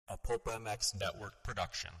Pulp MX Network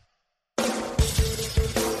production.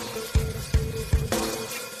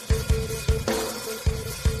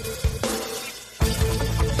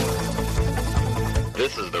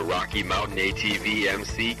 This is the Rocky Mountain ATV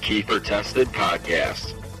MC Kiefer Tested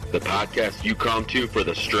podcast. The podcast you come to for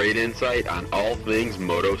the straight insight on all things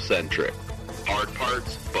moto-centric. Hard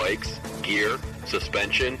parts, bikes, gear,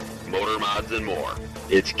 suspension, motor mods, and more.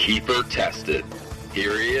 It's Kiefer Tested.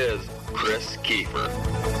 Here he is, Chris Kiefer.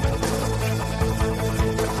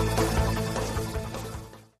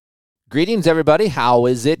 Greetings, everybody. How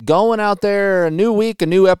is it going out there? A new week, a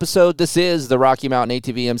new episode. This is the Rocky Mountain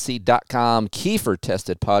ATVMC.com Kiefer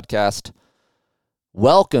Tested podcast.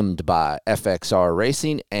 Welcomed by FXR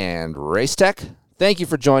Racing and Racetech. Thank you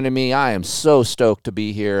for joining me. I am so stoked to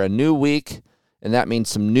be here. A new week, and that means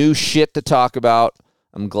some new shit to talk about.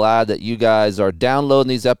 I'm glad that you guys are downloading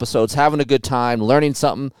these episodes, having a good time, learning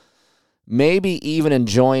something, maybe even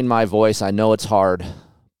enjoying my voice. I know it's hard,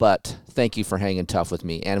 but thank you for hanging tough with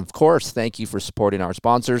me. And, of course, thank you for supporting our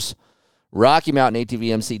sponsors.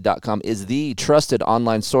 RockyMountainATVMC.com is the trusted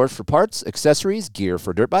online source for parts, accessories, gear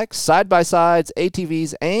for dirt bikes, side-by-sides,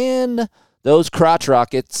 ATVs, and those crotch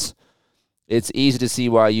rockets. It's easy to see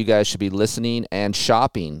why you guys should be listening and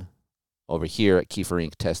shopping over here at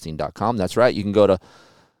KieferIncTesting.com. That's right. You can go to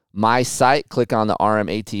my site, click on the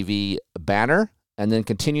RMATV banner, and then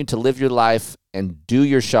continue to live your life and do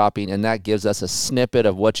your shopping, and that gives us a snippet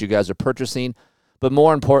of what you guys are purchasing, but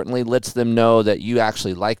more importantly, lets them know that you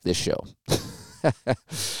actually like this show.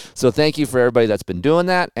 So thank you for everybody that's been doing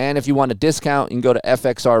that, and if you want a discount, you can go to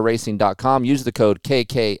FXRRacing.com, use the code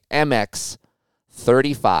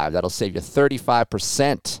KKMX35. That'll save you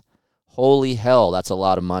 35%. Holy hell, that's a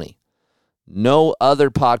lot of money. No other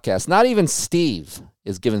podcast, not even Steve,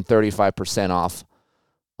 is giving 35% off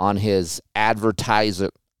on his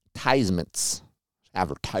advertisements.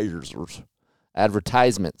 That's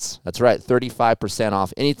right, 35%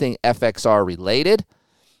 off anything FXR related.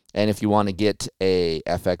 And if you want to get a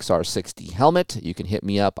FXR 60 helmet, you can hit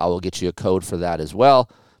me up. I will get you a code for that as well.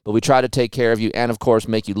 But we try to take care of you and, of course,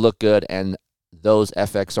 make you look good. And those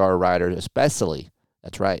FXR riders especially,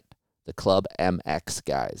 that's right, the Club MX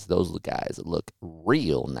guys, those guys that look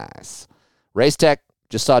real nice. Racetech,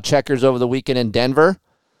 just saw Checkers over the weekend in Denver.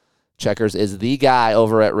 Checkers is the guy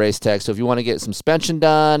over at Racetech. So if you want to get some suspension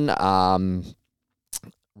done,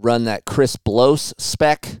 run that Chris Blose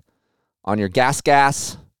spec on your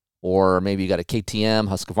gas, or maybe you got a KTM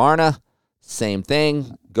Husqvarna, same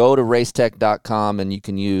thing. Go to racetech.com and you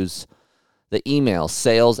can use the email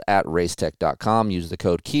sales@racetech.com. Use the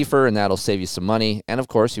code Kiefer, and that'll save you some money. And, of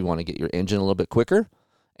course, you want to get your engine a little bit quicker.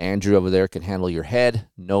 Andrew over there can handle your head.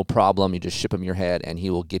 No problem. You just ship him your head, and he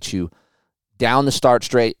will get you down the start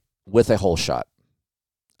straight with a whole shot.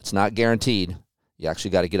 It's not guaranteed. You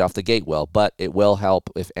actually got to get off the gate well, but it will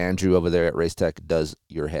help if Andrew over there at Racetech does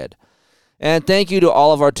your head. And thank you to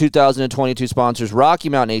all of our 2022 sponsors, Rocky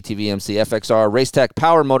Mountain ATVMC, FXR, Racetech,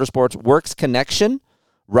 Power Motorsports, Works Connection,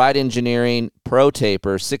 Ride Engineering, Pro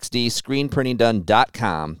Taper, 6D,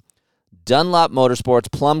 ScreenPrintingDone.com, Dunlop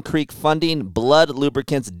Motorsports, Plum Creek Funding, Blood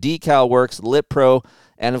Lubricants, Decal Works, Lit Pro,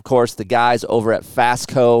 and, of course, the guys over at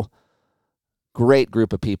Fastco. Great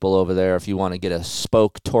group of people over there. If you want to get a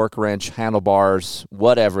spoke, torque wrench, handlebars,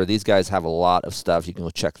 whatever, these guys have a lot of stuff. You can go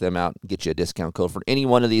check them out and get you a discount code for any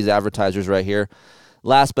one of these advertisers right here.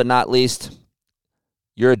 Last but not least,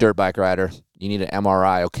 you're a dirt bike rider. You need an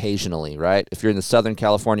MRI occasionally, right? If you're in the Southern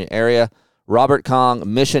California area, Robert Kong,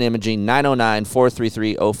 Mission Imaging,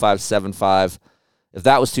 909-433-0575. If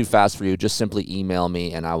that was too fast for you, just simply email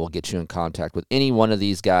me and I will get you in contact with any one of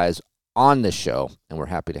these guys on this show, and we're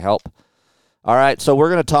happy to help. All right, so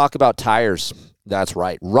we're going to talk about tires. That's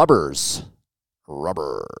right, rubbers.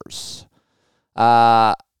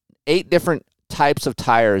 8 different types of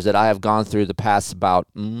tires that I have gone through the past about,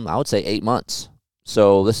 I would say 8 months.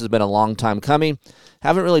 So this has been a long time coming.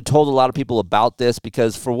 Haven't really told a lot of people about this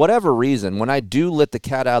because for whatever reason, when I do let the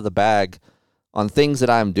cat out of the bag on things that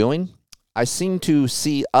I'm doing, I seem to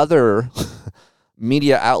see other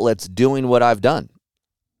media outlets doing what I've done.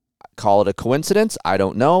 Call it a coincidence, I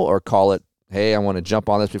don't know, or call it, hey, I want to jump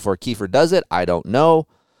on this before Kiefer does it, I don't know.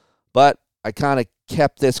 But I kind of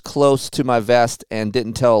kept this close to my vest and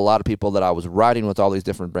didn't tell a lot of people that I was riding with all these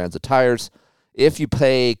different brands of tires. If you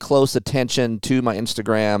pay close attention to my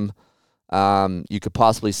Instagram, you could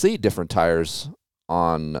possibly see different tires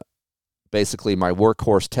on basically my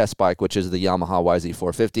workhorse test bike, which is the Yamaha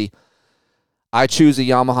YZ450. I choose a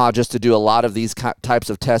Yamaha just to do a lot of these types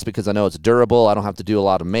of tests because I know it's durable. I don't have to do a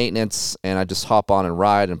lot of maintenance, and I just hop on and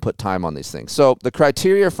ride and put time on these things. So the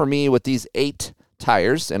criteria for me with these 8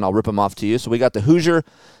 tires, and I'll rip them off to you. So we got the Hoosier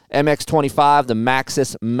MX25, the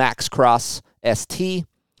Maxxis Max Cross ST,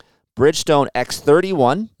 Bridgestone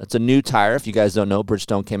X31. That's a new tire. If you guys don't know,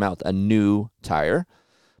 Bridgestone came out with a new tire.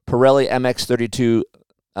 Pirelli MX32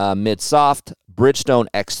 mid-soft, Bridgestone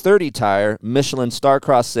X30 tire, Michelin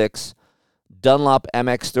Starcross 6, Dunlop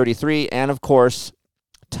MX33, and of course,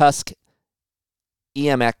 Tusk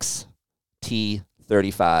EMX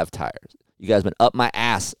T35 tires. You guys have been up my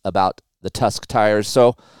ass about the Tusk tires,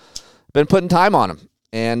 so been putting time on them.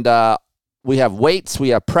 And we have weights, we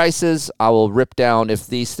have prices. I will rip down if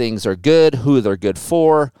these things are good, who they're good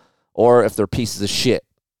for, or if they're pieces of shit.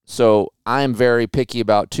 So I am very picky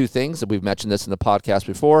about two things, and we've mentioned this in the podcast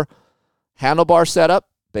before. Handlebar setup,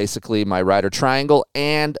 basically my rider triangle,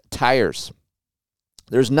 and tires.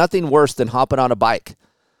 There's nothing worse than hopping on a bike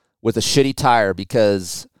with a shitty tire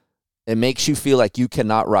because it makes you feel like you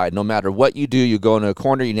cannot ride. No matter what you do, you go into a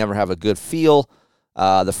corner, you never have a good feel.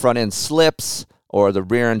 The front end slips or the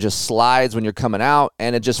rear end just slides when you're coming out,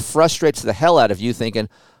 and it just frustrates the hell out of you thinking,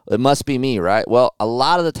 it must be me, right? Well, a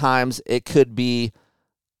lot of the times it could be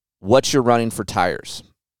what you're running for tires.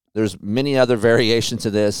 There's many other variations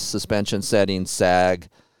to this, suspension settings, sag,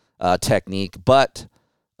 technique, but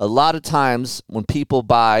a lot of times when people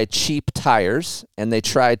buy cheap tires and they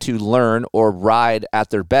try to learn or ride at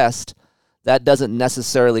their best, that doesn't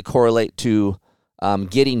necessarily correlate to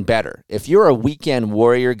getting better. If you're a weekend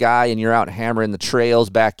warrior guy and you're out hammering the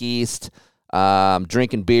trails back east,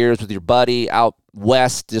 drinking beers with your buddy out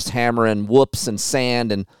west, just hammering whoops and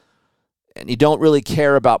sand, and you don't really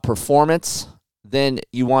care about performance, then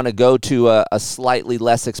you want to go to a slightly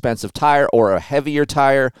less expensive tire or a heavier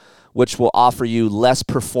tire, which will offer you less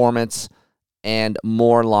performance and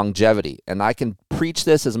more longevity. And I can preach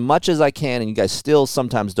this as much as I can, and you guys still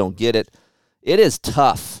sometimes don't get it. It is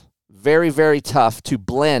tough, very, very tough to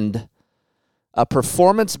blend a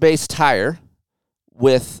performance-based tire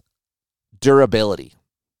with durability.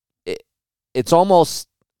 It's almost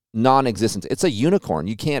non-existent. It's a unicorn.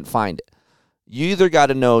 You can't find it. You either got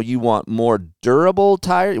to know you want more durable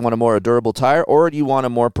tire, you want a more durable tire, or you want a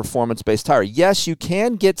more performance-based tire. Yes, you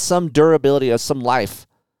can get some durability or some life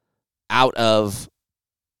out of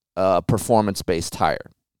a performance-based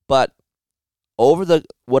tire. But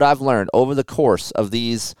what I've learned over the course of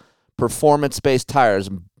these performance-based tires,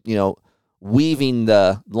 weaving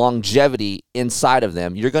the longevity inside of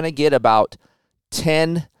them, you're going to get about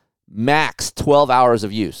 10, max 12 hours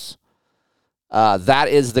of use. That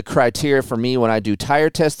is the criteria for me when I do tire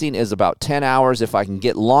testing, is about 10 hours. If I can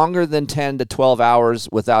get longer than 10 to 12 hours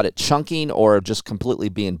without it chunking or just completely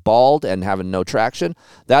being bald and having no traction,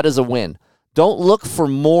 that is a win. Don't look for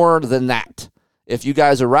more than that. If you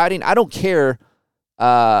guys are riding, I don't care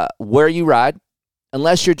where you ride.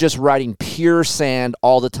 Unless you're just riding pure sand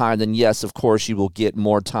all the time, then yes, of course, you will get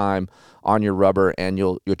more time on your rubber and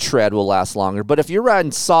your tread will last longer. But if you're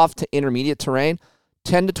riding soft to intermediate terrain,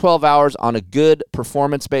 10 to 12 hours on a good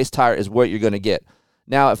performance-based tire is what you're going to get.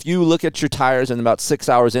 Now, if you look at your tires and about 6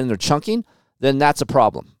 hours in, they're chunking, then that's a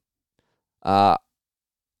problem. I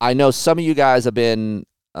know some of you guys have been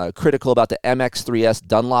critical about the MX3S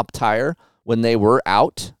Dunlop tire when they were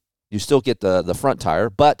out. You still get the front tire,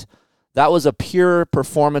 but that was a pure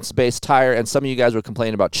performance-based tire, and some of you guys were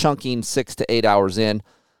complaining about chunking 6 to 8 hours in,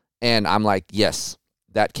 and I'm like, yes,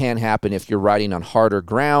 that can happen if you're riding on harder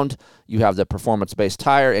ground. You have the performance-based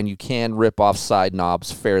tire, and you can rip off side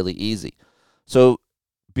knobs fairly easy. So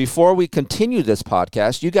before we continue this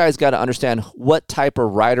podcast, you guys got to understand what type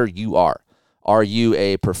of rider you are. Are you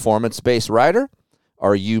a performance-based rider?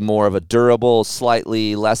 Are you more of a durable,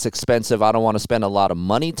 slightly less expensive, I don't want to spend a lot of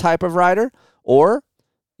money type of rider? Or,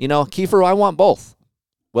 Kiefer, I want both.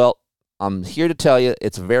 Well, I'm here to tell you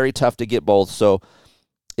it's very tough to get both. So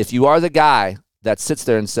if you are the guy that sits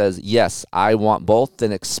there and says, yes, I want both,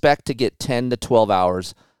 then expect to get 10 to 12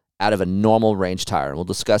 hours out of a normal range tire. And we'll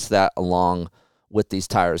discuss that along with these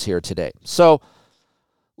tires here today. So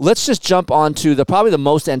let's just jump on to probably the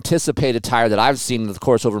most anticipated tire that I've seen, of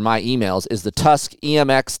course, over my emails is the Tusk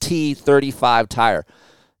EMX T35 tire.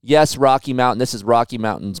 Yes, Rocky Mountain. This is Rocky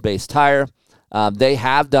Mountain's base tire. They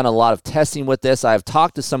have done a lot of testing with this. I've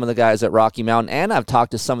talked to some of the guys at Rocky Mountain, and I've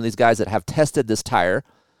talked to some of these guys that have tested this tire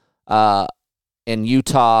in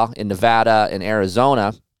Utah, in Nevada, in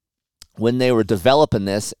Arizona when they were developing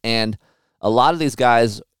this. And a lot of these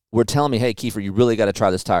guys were telling me, hey, Kiefer, you really got to try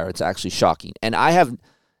this tire. It's actually shocking. And I have,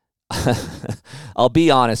 I'll be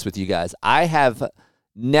honest with you guys, I have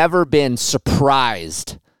never been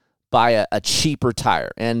surprised by a cheaper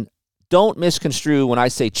tire. And don't misconstrue when I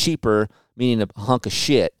say cheaper, meaning a hunk of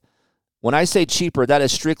shit. When I say cheaper, that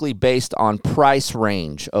is strictly based on price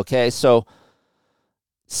range, okay? So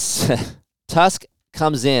Tusk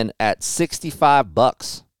comes in at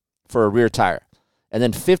 $65 for a rear tire, and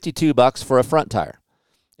then $52 for a front tire.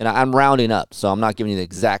 And I'm rounding up, so I'm not giving you the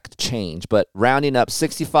exact change, but rounding up,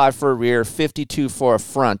 $65 for a rear, $52 for a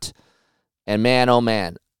front. And man, oh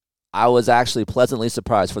man, I was actually pleasantly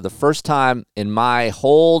surprised. For the first time in my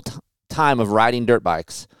whole time of riding dirt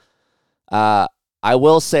bikes, I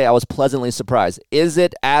will say I was pleasantly surprised. Is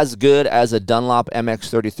it as good as a Dunlop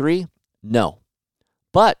MX-33? No.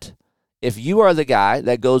 But if you are the guy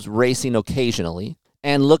that goes racing occasionally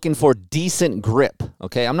and looking for decent grip,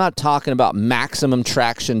 okay, I'm not talking about maximum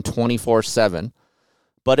traction 24/7,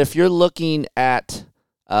 but if you're looking at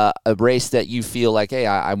a race that you feel like, hey,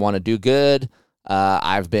 I want to do good,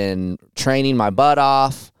 I've been training my butt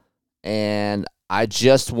off, and I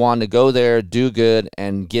just want to go there, do good,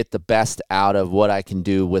 and get the best out of what I can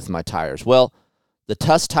do with my tires. Well, the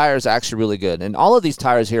Tusk tire is actually really good, and all of these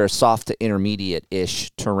tires here are soft to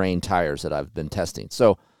intermediate-ish terrain tires that I've been testing.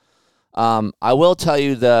 So I will tell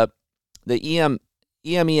you the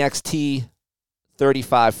EMEXT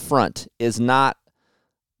 35 front is not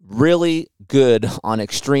really good on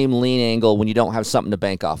extreme lean angle when you don't have something to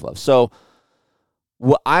bank off of. So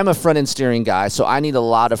I'm a front-end steering guy, so I need a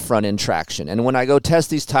lot of front-end traction. And when I go test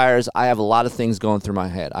these tires, I have a lot of things going through my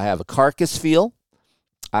head. I have a carcass feel.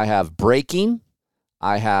 I have braking.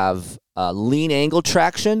 I have lean angle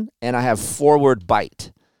traction. And I have forward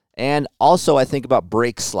bite. And also I think about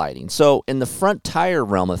brake sliding. So in the front tire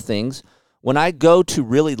realm of things, when I go to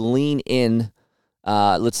really lean in,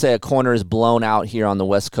 let's say a corner is blown out here on the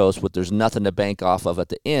West Coast, but there's nothing to bank off of at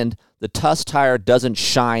the end, the Tusk tire doesn't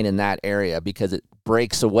shine in that area because it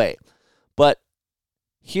breaks away. But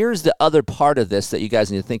here's the other part of this that you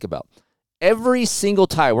guys need to think about. Every single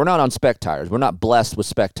tire, we're not on spec tires. We're not blessed with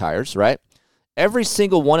spec tires, right? Every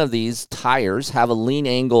single one of these tires have a lean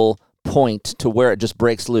angle point to where it just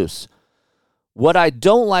breaks loose. What I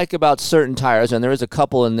don't like about certain tires, and there is a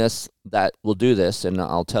couple in this that will do this, and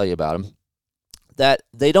I'll tell you about them, that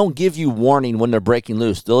they don't give you warning when they're breaking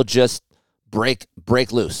loose. They'll just break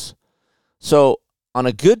loose. So on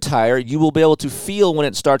a good tire, you will be able to feel when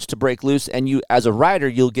it starts to break loose, and you, as a rider,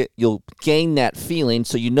 you'll gain that feeling,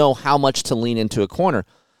 so you know how much to lean into a corner.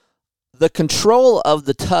 The control of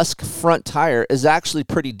the Tusk front tire is actually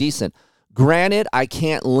pretty decent. Granted, I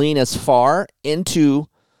can't lean as far into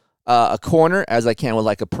a corner as I can with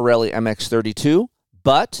like a Pirelli MX-32,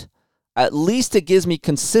 but at least it gives me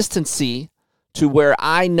consistency to where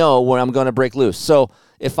I know when I'm going to break loose. So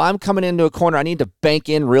if I'm coming into a corner, I need to bank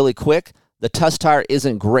in really quick. The Tusk tire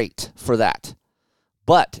isn't great for that.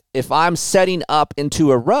 But if I'm setting up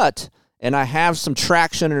into a rut and I have some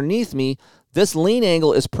traction underneath me, this lean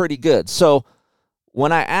angle is pretty good. So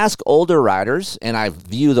when I ask older riders, and I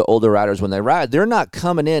view the older riders when they ride, they're not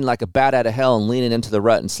coming in like a bat out of hell and leaning into the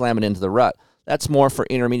rut and slamming into the rut. That's more for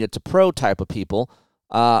intermediate to pro type of people.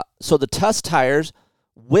 So the Tusk tires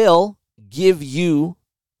will give you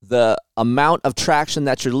the amount of traction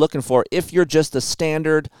that you're looking for if you're just a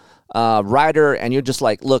standard rider and you're just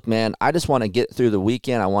like, look, man, I just want to get through the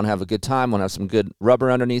weekend. I want to have a good time. I want to have some good rubber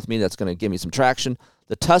underneath me that's going to give me some traction.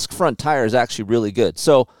 The Tusk front tire is actually really good.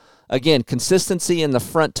 So again, consistency in the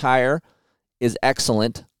front tire is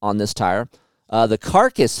excellent on this tire. The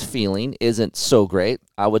carcass feeling isn't so great.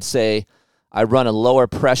 I would say I run a lower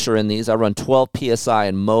pressure in these. I run 12 PSI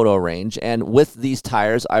in moto range. And with these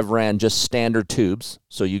tires, I've ran just standard tubes,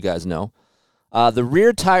 so you guys know. The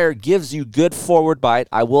rear tire gives you good forward bite.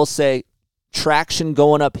 I will say traction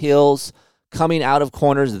going up hills, coming out of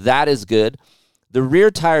corners, that is good. The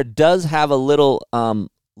rear tire does have a little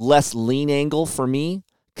less lean angle for me,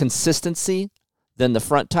 consistency, than the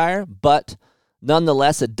front tire, but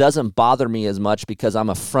nonetheless, it doesn't bother me as much because I'm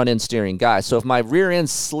a front-end steering guy. So if my rear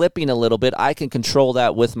end's slipping a little bit, I can control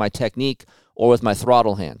that with my technique or with my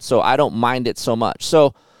throttle hand. So I don't mind it so much.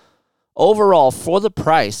 So overall, for the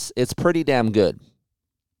price, it's pretty damn good.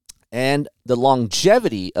 And the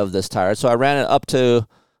longevity of this tire, so I ran it up to,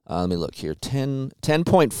 let me look here,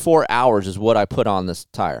 10.4 hours is what I put on this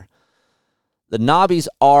tire. The knobbies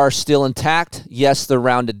are still intact. Yes, they're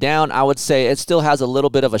rounded down. I would say it still has a little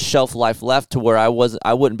bit of a shelf life left to where I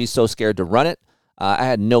wouldn't be so scared to run it. I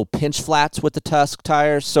had no pinch flats with the Tusk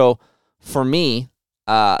tires. So for me,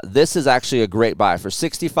 this is actually a great buy. For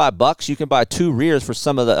 $65, you can buy two rears for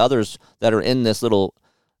some of the others that are in this little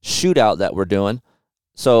shootout that we're doing.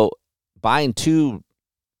 So buying two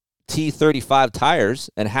T35 tires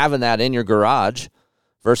and having that in your garage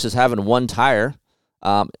versus having one tire,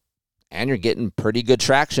 and you're getting pretty good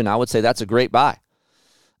traction, I would say that's a great buy.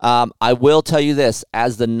 I will tell you this,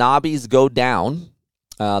 as the knobbies go down,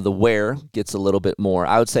 the wear gets a little bit more.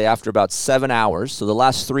 I would say after about 7 hours, so the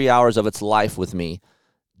last 3 hours of its life with me,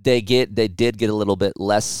 they did get a little bit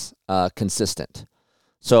less consistent.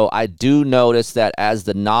 So I do notice that as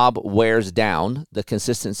the knob wears down, the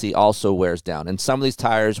consistency also wears down. And some of these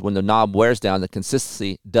tires, when the knob wears down, the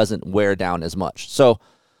consistency doesn't wear down as much. So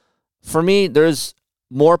for me, there's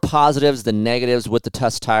more positives than negatives with the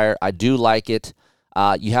Tusk tire. I do like it.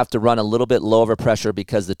 You have to run a little bit lower pressure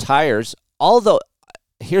because the tires, although,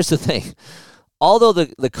 here's the thing, although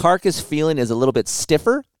the carcass feeling is a little bit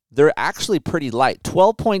stiffer, they're actually pretty light.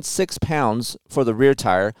 12.6 pounds for the rear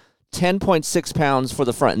tire, 10.6 pounds for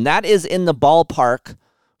the front. And that is in the ballpark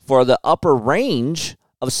for the upper range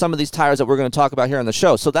of some of these tires that we're going to talk about here on the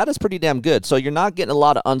show. So that is pretty damn good. So you're not getting a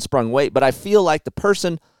lot of unsprung weight, but I feel like the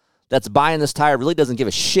person that's buying this tire really doesn't give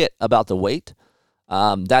a shit about the weight.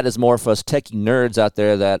 That is more for us techie nerds out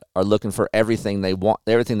there that are looking for everything they want,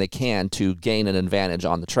 everything they can to gain an advantage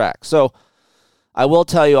on the track. So I will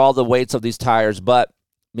tell you all the weights of these tires, but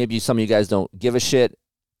maybe some of you guys don't give a shit.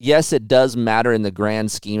 Yes, it does matter in the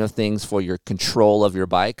grand scheme of things for your control of your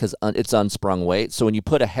bike because it's unsprung weight. So when you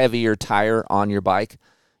put a heavier tire on your bike,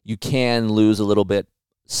 you can lose a little bit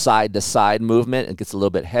side-to-side movement. It gets a little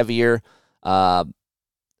bit heavier.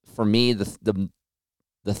 For me, the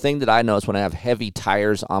thing that I notice when I have heavy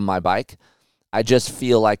tires on my bike, I just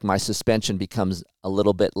feel like my suspension becomes a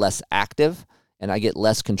little bit less active, and I get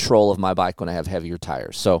less control of my bike when I have heavier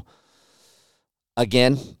tires. So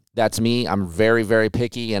again, that's me. I'm very, very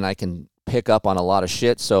picky, and I can pick up on a lot of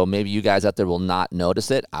shit. So maybe you guys out there will not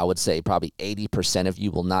notice it. I would say probably 80% of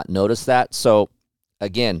you will not notice that. So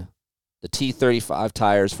again, the T35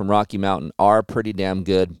 tires from Rocky Mountain are pretty damn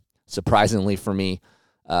good, surprisingly for me.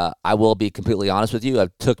 I will be completely honest with you.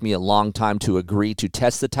 It took me a long time to agree to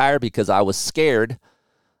test the tire because I was scared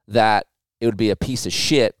that it would be a piece of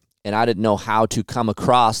shit, and I didn't know how to come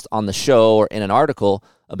across on the show or in an article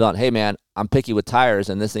about, hey, man, I'm picky with tires,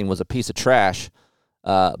 and this thing was a piece of trash.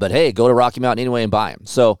 But, hey, go to Rocky Mountain anyway and buy them.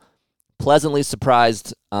 So pleasantly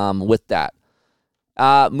surprised with that.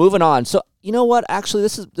 Moving on. So you know what? Actually,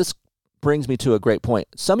 this brings me to a great point.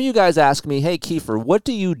 Some of you guys ask me, hey, Kiefer, what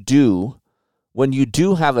do you do when you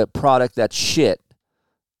do have a product that's shit?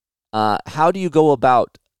 How do you go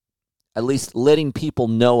about at least letting people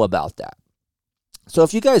know about that? So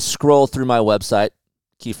if you guys scroll through my website,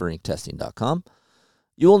 KieferIncTesting.com,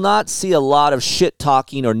 you will not see a lot of shit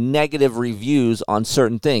talking or negative reviews on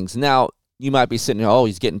certain things. Now, you might be sitting here, oh,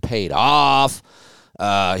 he's getting paid off.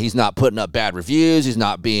 He's not putting up bad reviews. He's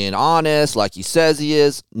not being honest like he says he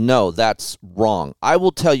is. No, that's wrong. I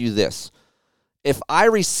will tell you this. If I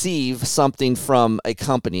receive something from a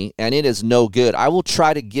company and it is no good, I will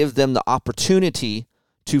try to give them the opportunity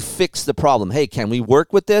to fix the problem. Hey, can we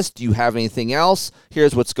work with this? Do you have anything else?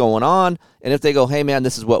 Here's what's going on. And if they go, hey, man,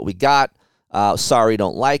 this is what we got. Sorry,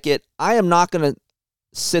 don't like it. I am not going to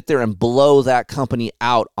sit there and blow that company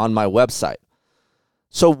out on my website.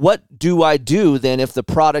 So what do I do then if the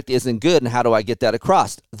product isn't good, and how do I get that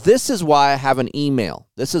across? This is why I have an email.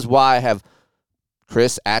 This is why I have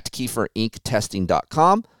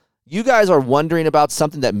Chris@KieferIncTesting.com. You guys are wondering about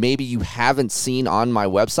something that maybe you haven't seen on my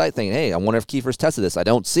website, thinking, hey, I wonder if Kiefer's tested this. I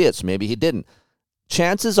don't see it, so maybe he didn't.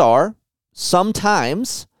 Chances are,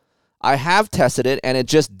 sometimes I have tested it and it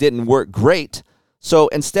just didn't work great. So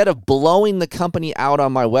instead of blowing the company out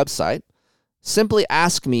on my website, simply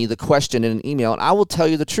ask me the question in an email and I will tell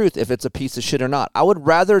you the truth if it's a piece of shit or not. I would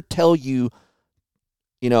rather tell you,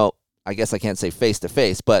 I guess I can't say face to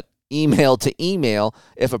face, but email to email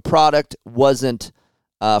if a product wasn't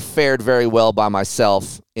fared very well by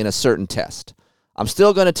myself in a certain test. I'm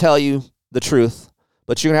still going to tell you the truth,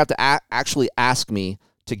 but you're going to have to actually ask me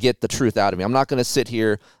to get the truth out of me. I'm not going to sit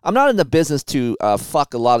here. I'm not in the business to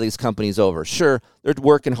fuck a lot of these companies over. Sure, they're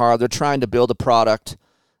working hard. They're trying to build a product,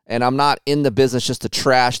 and I'm not in the business just to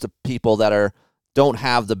trash the people that don't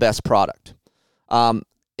have the best product.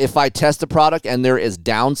 If I test a product and there is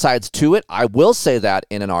downsides to it, I will say that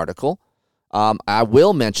in an article. I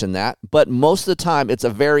will mention that, but most of the time it's a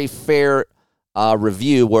very fair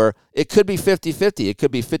review where it could be 50-50. It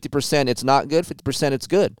could be 50% it's not good, 50% it's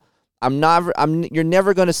good. You're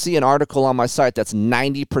never going to see an article on my site that's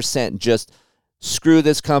 90% just screw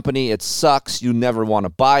this company, it sucks, you never want to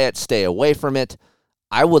buy it, stay away from it.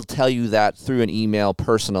 I will tell you that through an email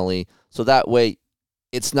personally, so that way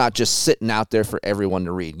it's not just sitting out there for everyone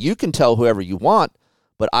to read. You can tell whoever you want,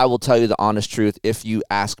 but I will tell you the honest truth if you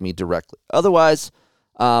ask me directly. Otherwise,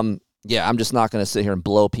 I'm just not going to sit here and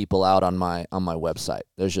blow people out on my website.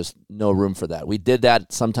 There's just no room for that. We did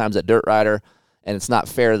that sometimes at Dirt Rider, and it's not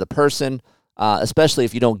fair to the person, especially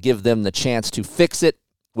if you don't give them the chance to fix it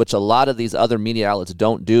which a lot of these other media outlets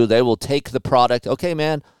don't do. They will take the product. Okay,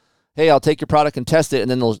 man, hey, I'll take your product and test it, and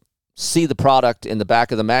then they'll see the product in the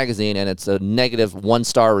back of the magazine, and it's a negative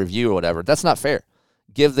 1-star review or whatever. That's not fair.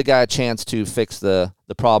 Give the guy a chance to fix the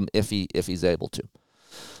problem if he's able to.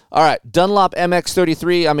 All right, Dunlop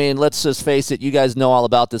MX-33. I mean, let's just face it. You guys know all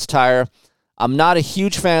about this tire. I'm not a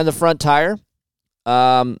huge fan of the front tire.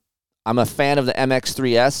 I'm a fan of the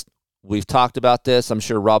MX-3S. We've talked about this. I'm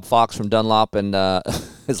sure Rob Fox from Dunlop and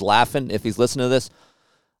is laughing if he's listening to this.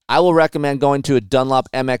 I will recommend going to a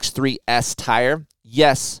Dunlop MX-3S tire.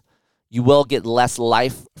 Yes, you will get less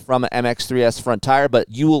life from an MX-3S front tire, but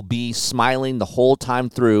you will be smiling the whole time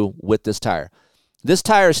through with this tire. This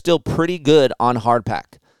tire is still pretty good on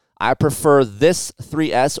hardpack. I prefer this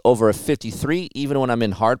 3S over a 53 even when I'm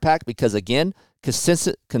in hardpack because, again,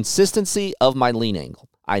 consistency of my lean angle.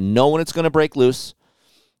 I know when it's going to break loose.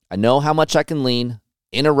 I know how much I can lean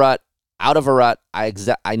in a rut, out of a rut.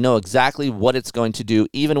 I know exactly what it's going to do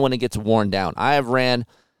even when it gets worn down. I have ran,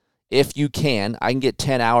 if you can, I can get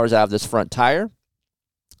 10 hours out of this front tire.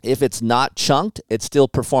 If it's not chunked, it still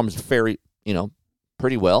performs pretty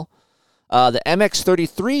well. The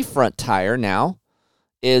MX-33 front tire now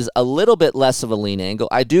is a little bit less of a lean angle.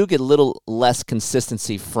 I do get a little less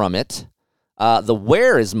consistency from it. The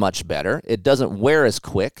wear is much better. It doesn't wear as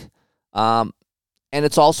quick. And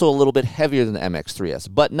it's also a little bit heavier than the MX-3S.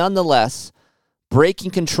 But nonetheless,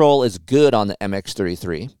 braking control is good on the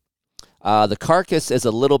MX-33. The carcass is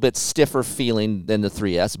a little bit stiffer feeling than the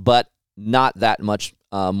 3S, but not that much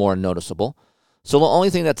more noticeable. So the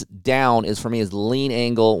only thing that's down is for me is lean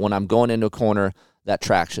angle when I'm going into a corner, that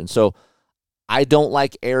traction. So I don't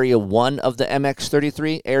like Area 1 of the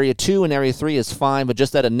MX-33. Area 2 and Area 3 is fine, but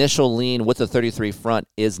just that initial lean with the 33 front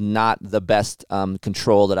is not the best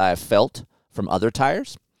control that I have felt from other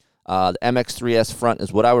tires. The MX-3S front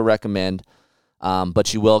is what I would recommend,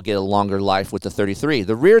 but you will get a longer life with the 33.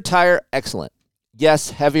 The rear tire, excellent. Yes,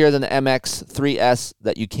 heavier than the MX-3S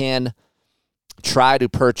that you can try to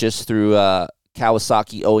purchase through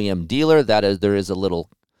Kawasaki OEM dealer. There is a little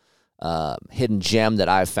hidden gem that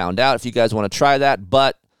I've found out if you guys want to try that,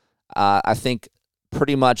 but I think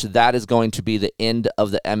pretty much that is going to be the end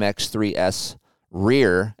of the MX-3S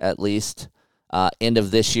rear, at least end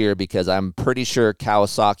of this year, because I'm pretty sure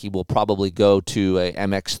Kawasaki will probably go to a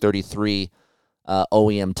MX-33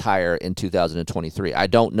 OEM tire in 2023. I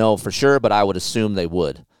don't know for sure, but I would assume they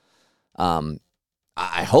would. I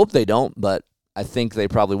hope they don't, but I think they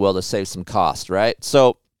probably will to save some cost, right?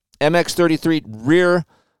 So MX-33 rear,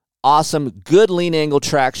 awesome, good lean angle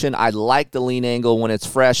traction. I like the lean angle when it's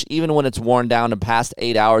fresh. Even when it's worn down to past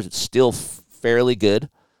 8 hours, it's still fairly good.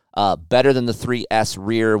 Better than the 3S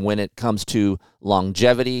rear when it comes to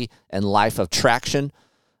longevity and life of traction.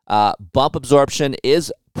 Bump absorption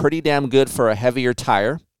is pretty damn good for a heavier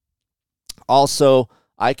tire. Also,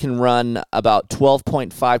 I can run about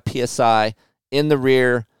 12.5 PSI in the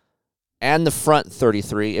rear and the front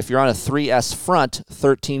 33. If you're on a 3S front,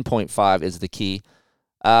 13.5 is the key.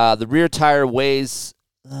 The rear tire weighs,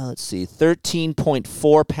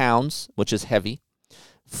 13.4 pounds, which is heavy.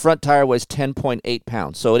 Front tire weighs 10.8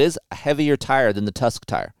 pounds. So it is a heavier tire than the Tusk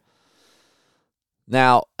tire.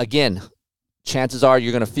 Now, again, chances are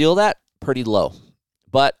you're going to feel that pretty low.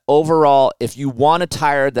 But overall, if you want a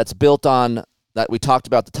tire that's built on, that we talked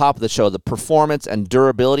about at the top of the show, the performance and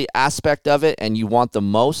durability aspect of it, and you want the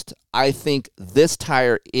most, I think this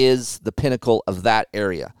tire is the pinnacle of that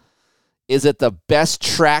area. Is it the best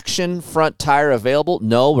traction front tire available?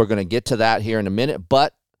 No, we're going to get to that here in a minute.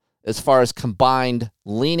 But as far as combined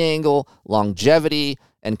lean angle, longevity,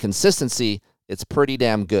 and consistency, it's pretty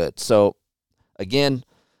damn good. So, again,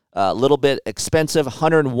 a little bit expensive,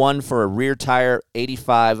 $101 for a rear tire,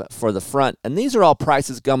 $85 for the front. And these are all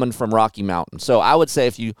prices coming from Rocky Mountain. So I would say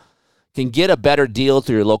if you can get a better deal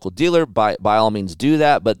through your local dealer, by all means do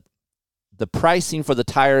that. But the pricing for the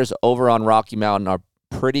tires over on Rocky Mountain are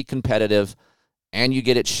pretty competitive, and you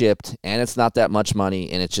get it shipped, and it's not that much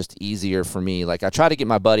money, and it's just easier for me. Like, I try to get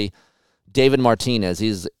my buddy David Martinez.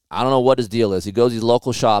 I don't know what his deal is. He goes to these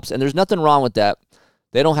local shops, and there's nothing wrong with that.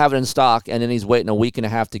 They don't have it in stock, and then he's waiting a week and a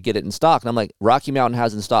half to get it in stock. And I'm like, Rocky Mountain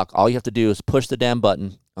has it in stock. All you have to do is push the damn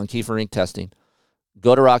button on Kiefer Inc. testing,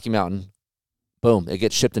 go to Rocky Mountain, boom, it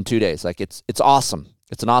gets shipped in 2 days. Like, it's awesome.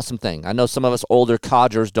 It's an awesome thing. I know some of us older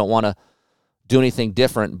codgers don't want to do anything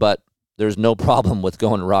different, but there's no problem with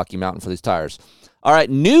going to Rocky Mountain for these tires. All right,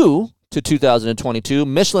 new to 2022,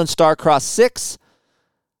 Michelin Starcross 6.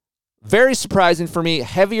 Very surprising for me.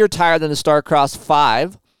 Heavier tire than the Starcross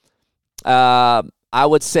 5. I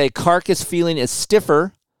would say carcass feeling is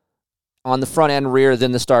stiffer on the front and rear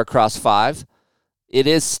than the Starcross 5. It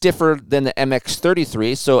is stiffer than the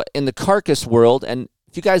MX-33. So in the carcass world, and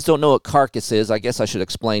if you guys don't know what carcass is, I guess I should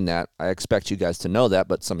explain that. I expect you guys to know that,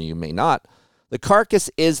 but some of you may not. The carcass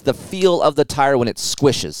is the feel of the tire when it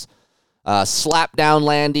squishes. Slap down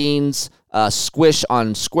landings, squish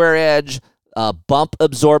on square edge, bump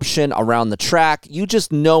absorption around the track. You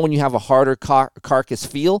just know when you have a harder carcass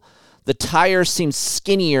feel. The tire seems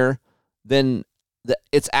skinnier than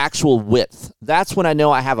its actual width. That's when I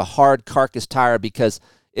know I have a hard carcass tire, because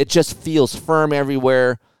it just feels firm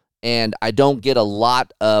everywhere, and I don't get a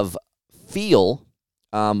lot of feel,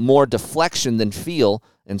 more deflection than feel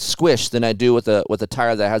and squish than I do with a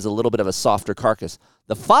tire that has a little bit of a softer carcass.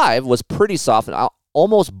 The 5 was pretty soft, and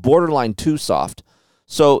almost borderline too soft.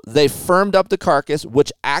 So they firmed up the carcass,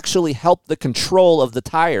 which actually helped the control of the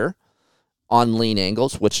tire on lean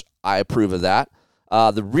angles, which I approve of that.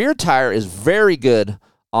 The rear tire is very good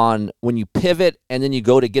on when you pivot and then you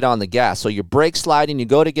go to get on the gas. So you're brake sliding, you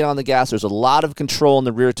go to get on the gas. There's a lot of control in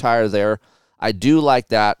the rear tire there. I do like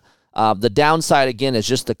that. The downside, again, is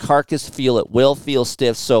just the carcass feel. It will feel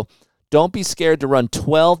stiff. So don't be scared to run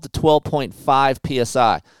 12 to 12.5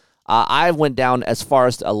 PSI. I went down as far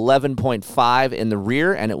as 11.5 in the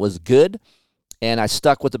rear, and it was good. And I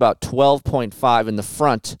stuck with about 12.5 in the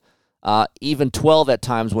front, even 12 at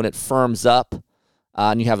times when it firms up,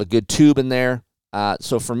 and you have a good tube in there.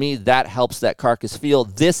 So for me, that helps that carcass feel.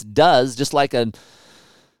 This does, just like a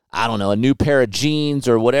new pair of jeans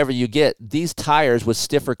or whatever you get, these tires with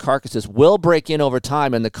stiffer carcasses will break in over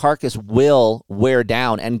time, and the carcass will wear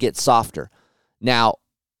down and get softer. Now,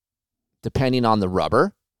 depending on the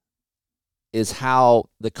rubber, is how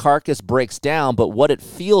the carcass breaks down, but what it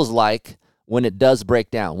feels like when it does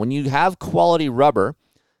break down. When you have quality rubber,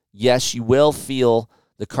 yes, you will feel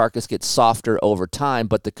the carcass get softer over time,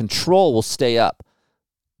 but the control will stay up.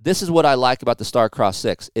 This is what I like about the Starcross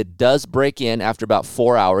 6. It does break in after about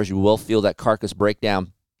 4 hours. You will feel that carcass break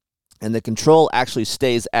down, and the control actually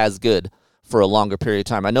stays as good for a longer period of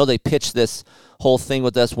time. I know they pitched this whole thing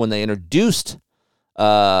with us when they introduced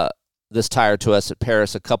this tire to us at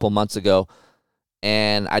Paris a couple months ago,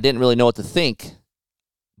 and I didn't really know what to think,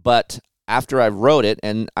 but after I rode it,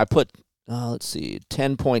 and I put,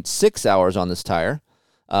 10.6 hours on this tire.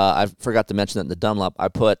 I forgot to mention that in the Dunlop, I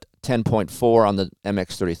put 10.4 on the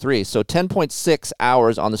MX-33. So 10.6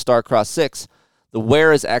 hours on the Starcross 6. The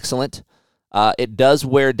wear is excellent. It does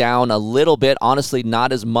wear down a little bit, honestly,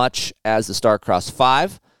 not as much as the Starcross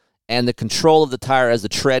 5. And the control of the tire as the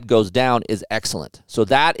tread goes down is excellent. So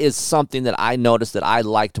that is something that I noticed that I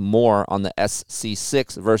liked more on the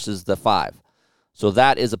SC6 versus the 5. So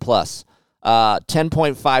that is a plus.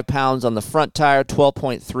 10.5 pounds on the front tire,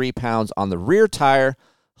 12.3 pounds on the rear tire,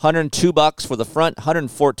 $102 for the front,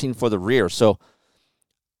 $114 for the rear. So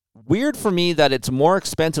weird for me that it's more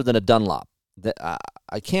expensive than a Dunlop.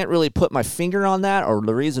 I can't really put my finger on that or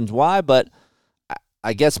the reasons why, but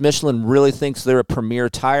I guess Michelin really thinks they're a premier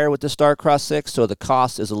tire with the Starcross 6, so the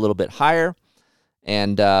cost is a little bit higher.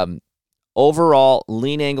 And overall,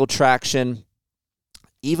 lean angle traction,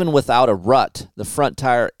 even without a rut, the front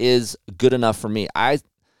tire is good enough for me. I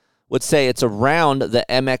would say it's around the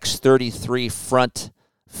MX-33 front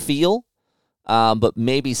feel, but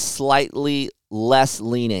maybe slightly less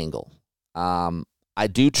lean angle. I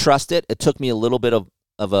do trust it. It took me a little bit of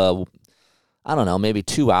a, maybe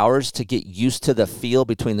 2 hours to get used to the feel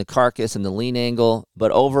between the carcass and the lean angle.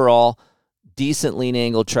 But overall, decent lean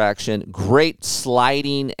angle traction, great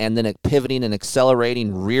sliding and then pivoting and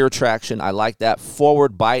accelerating rear traction. I like that.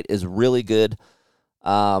 Forward bite is really good.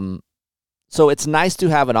 So it's nice to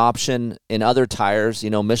have an option in other tires.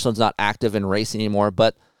 Michelin's not active in racing anymore,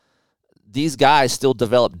 but these guys still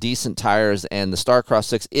develop decent tires, and the Starcross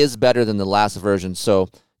 6 is better than the last version, so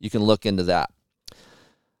you can look into that.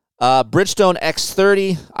 Bridgestone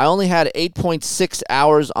X30, I only had 8.6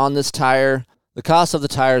 hours on this tire. The cost of the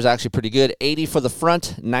tire is actually pretty good. $80 for the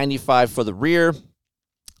front, $95 for the rear.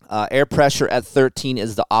 Air pressure at 13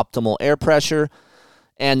 is the optimal air pressure.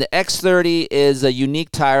 And the X30 is a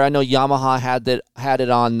unique tire. I know Yamaha had it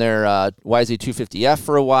on their YZ250F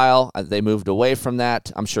for a while. They moved away from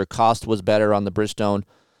that. I'm sure cost was better on the Bridgestone.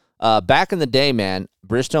 Back in the day, man,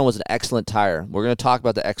 Bridgestone was an excellent tire. We're going to talk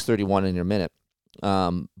about the X31 in a minute.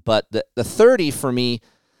 But the 30 for me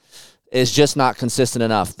is just not consistent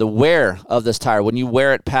enough. The wear of this tire, when you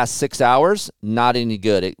wear it past 6 hours, not any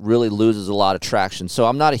good. It really loses a lot of traction. So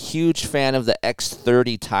I'm not a huge fan of the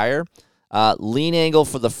X30 tire. Lean angle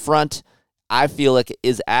for the front, I feel like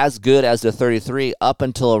is as good as the 33 up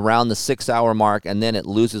until around the 6 hour mark, and then it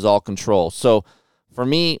loses all control. So for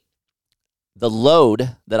me, the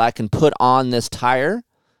load that I can put on this tire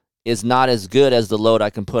is not as good as the load I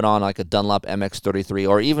can put on like a Dunlop MX-33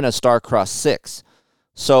 or even a Starcross 6.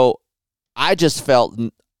 So I just felt,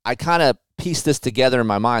 I kind of pieced this together in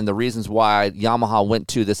my mind, the reasons why Yamaha went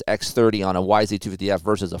to this X30 on a YZ250F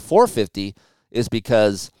versus a 450 is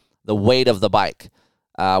because the weight of the bike.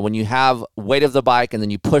 When you have weight of the bike and then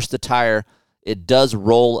you push the tire, it does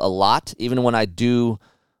roll a lot. Even when I do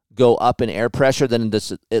go up in air pressure, then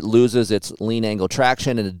it loses its lean angle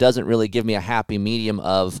traction, and it doesn't really give me a happy medium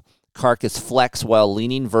of carcass flex while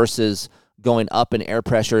leaning versus going up in air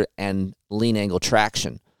pressure and lean angle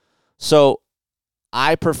traction. So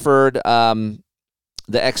I preferred the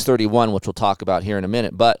X31, which we'll talk about here in a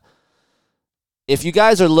minute. But if you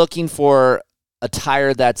guys are looking for a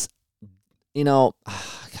tire that's, God,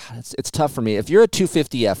 it's tough for me. If you're a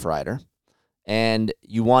 250F rider and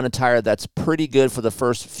you want a tire that's pretty good for the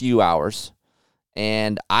first few hours,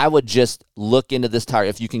 and I would just look into this tire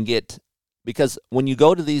if you can get, because when you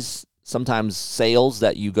go to these sometimes sales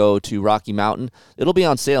that you go to Rocky Mountain, it'll be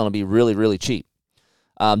on sale and it'll be really, really cheap.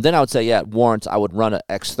 Then I would say, it warrants, I would run an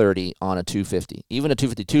X30 on a 250. Even a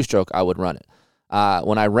 252 stroke, I would run it.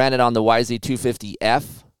 When I ran it on the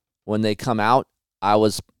YZ250F, when they come out, I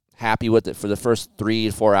was happy with it for the first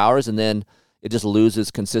 3 to 4 hours, and then it just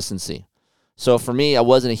loses consistency. So for me, I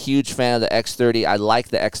wasn't a huge fan of the X30. I like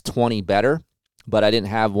the X20 better, but I didn't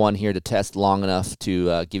have one here to test long enough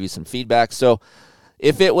to give you some feedback. So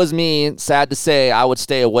if it was me, sad to say, I would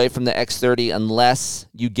stay away from the X30 unless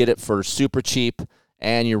you get it for super cheap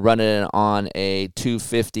and you're running it on a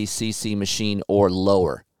 250cc machine or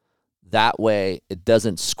lower. That way, it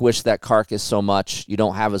doesn't squish that carcass so much. You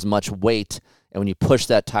don't have as much weight, and when you push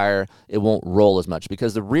that tire, it won't roll as much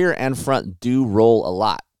because the rear and front do roll a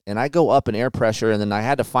lot. And I go up in air pressure, and then I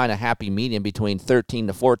had to find a happy medium between 13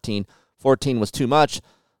 to 14. 14 was too much.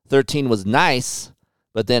 13 was nice,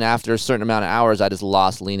 but then after a certain amount of hours, I just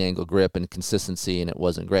lost lean angle grip and consistency, and it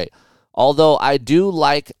wasn't great. Although I do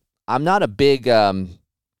like, I'm not a big, when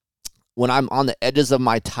I'm on the edges of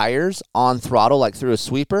my tires on throttle, like through a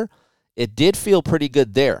sweeper, it did feel pretty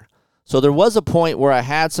good there. So there was a point where I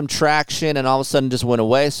had some traction and all of a sudden just went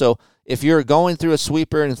away. So if you're going through a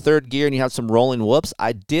sweeper in third gear and you have some rolling whoops,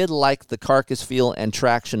 I did like the carcass feel and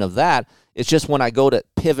traction of that. It's just when I go to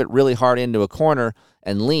pivot really hard into a corner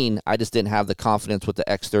and lean, I just didn't have the confidence with the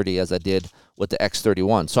X30 as I did with the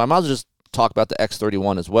X31. So I might as well just talk about the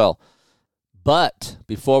X31 as well. But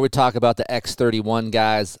before we talk about the X31,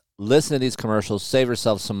 guys, listen to these commercials, save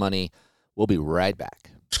yourself some money. We'll be right back.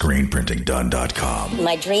 ScreenPrintingDone.com.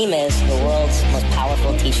 My dream is the world's most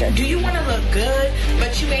powerful t-shirt. Do you want to look good,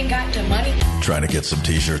 but you ain't got the money? Trying to get some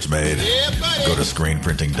t-shirts made? Yeah, buddy. Go to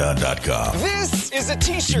ScreenPrintingDone.com. This is a You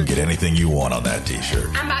t-shirt. can get anything you want on that t-shirt.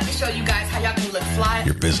 I'm about to show you guys how y'all can look fly.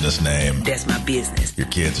 Your business name, That's my business. your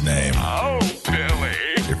kid's name, Oh, Billy.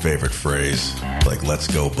 your favorite phrase, like "Let's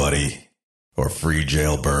go, buddy," or "Free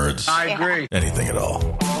jailbirds." I agree. Anything at all.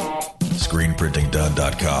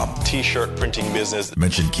 ScreenPrintingDone.com. T-shirt printing business.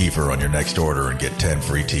 Mention Kiefer on your next order and get 10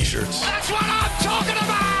 free t-shirts. That's what I'm talking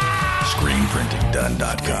about.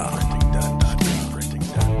 ScreenPrintingDone.com.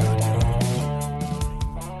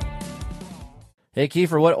 Hey,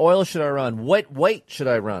 Kiefer, what oil should I run? What weight should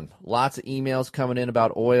I run? Lots of emails coming in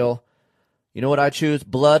about oil. You know what I choose?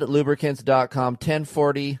 BloodLubricants.com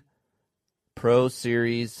 1040 Pro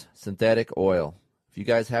Series synthetic oil. If you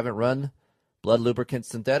guys haven't run Blood Lubricants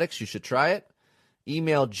Synthetics, you should try it.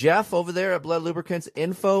 Email Jeff over there at Blood Lubricants,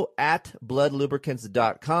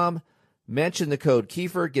 info@bloodlubricants.com. Mention the code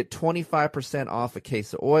Kiefer, get 25% off a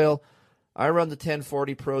case of oil. I run the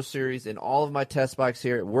 1040 Pro Series in all of my test bikes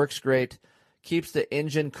here. It works great. Keeps the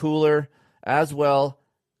engine cooler as well.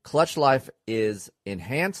 Clutch life is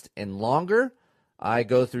enhanced and longer. I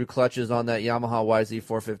go through clutches on that Yamaha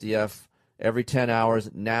YZ450F every 10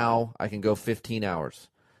 hours. Now I can go 15 hours.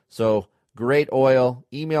 So great oil.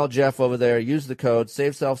 Email Jeff over there. Use the code. Save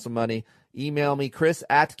yourself some money. Email me,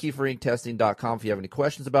 Chris@KieferInkTesting.com if you have any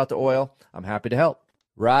questions about the oil. I'm happy to help.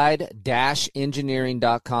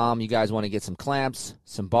 Ride-engineering.com. You guys want to get some clamps,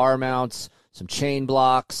 some bar mounts, some chain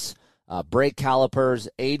blocks, brake calipers.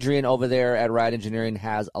 Adrian over there at Ride Engineering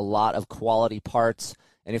has a lot of quality parts.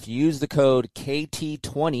 And if you use the code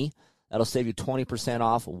KT20, that'll save you 20%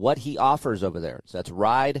 off what he offers over there. So that's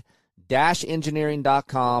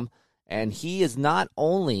ride-engineering.com. And he is not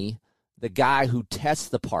only the guy who tests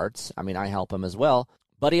the parts, I mean, I help him as well,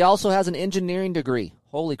 but he also has an engineering degree.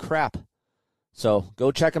 Holy crap. So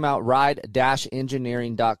go check him out,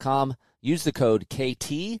 ride-engineering.com. Use the code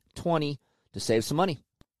KT20 to save some money.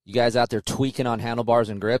 You guys out there tweaking on handlebars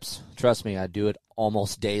and grips? Trust me, I do it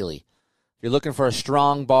almost daily. If you're looking for a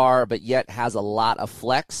strong bar but yet has a lot of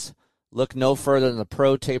flex, look no further than the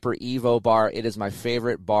Pro Taper Evo bar. It is my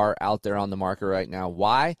favorite bar out there on the market right now.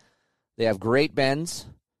 Why? They have great bends.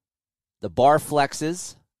 The bar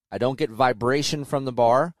flexes. I don't get vibration from the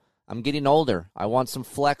bar. I'm getting older. I want some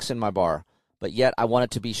flex in my bar, but yet I want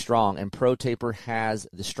it to be strong. And Pro Taper has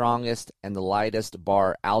the strongest and the lightest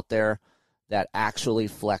bar out there that actually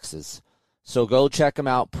flexes. So go check them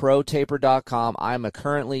out, protaper.com. I'm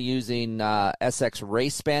currently using SX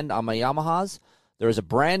Race Bend on my Yamahas. There is a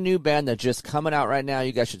brand new bend that's just coming out right now.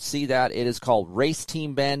 You guys should see that. It is called Race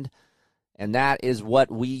Team Bend, and that is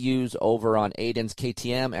what we use over on Aiden's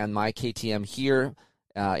KTM and my KTM here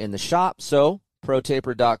in the shop. So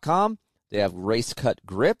protaper.com. They have race cut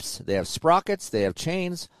grips. They have sprockets. They have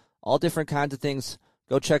chains, all different kinds of things.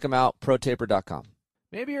 Go check them out, protaper.com.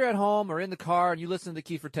 Maybe you're at home or in the car and you listen to the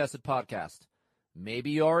Kiefer Tested podcast.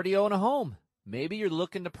 Maybe you already own a home. Maybe you're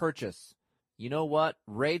looking to purchase. You know what?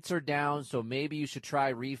 Rates are down, so maybe you should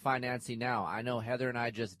try refinancing now. I know Heather and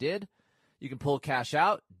I just did. You can pull cash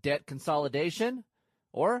out, debt consolidation,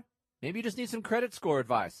 or maybe you just need some credit score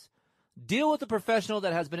advice. Deal with a professional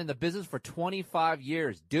that has been in the business for 25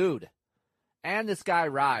 years. Dude. And this guy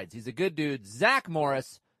rides. He's a good dude. Zach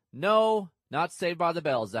Morris. No, not Saved by the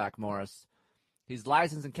Bell, Zach Morris. He's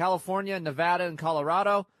licensed in California, Nevada, and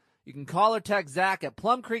Colorado. You can call or text Zach at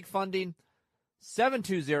Plum Creek Funding,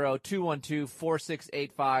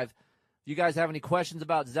 720-212-4685. If you guys have any questions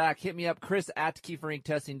about Zach, hit me up,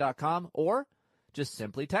 Chris@KieferInkTesting.com, or just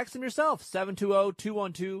simply text him yourself,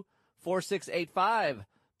 720-212-4685.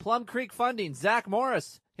 Plum Creek Funding, Zach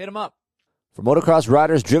Morris. Hit him up. For motocross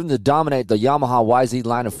riders driven to dominate, the Yamaha YZ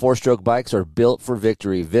line of four-stroke bikes are built for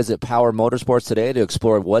victory. Visit Power Motorsports today to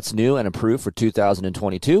explore what's new and improved for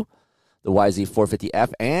 2022. The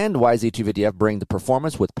YZ450F and YZ250F bring the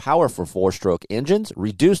performance with power for four-stroke engines,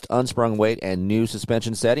 reduced unsprung weight, and new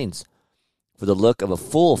suspension settings. For the look of a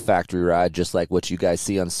full factory ride, just like what you guys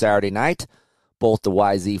see on Saturday night, both the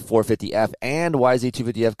YZ450F and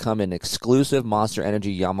YZ250F come in exclusive Monster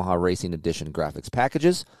Energy Yamaha Racing Edition graphics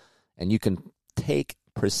packages, and you can take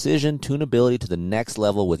precision tunability to the next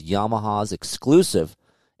level with Yamaha's exclusive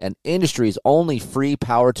and industry's only free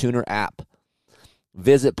Power Tuner app.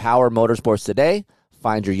 Visit Power Motorsports today,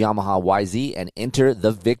 find your Yamaha YZ, and enter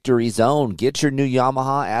the victory zone. Get your new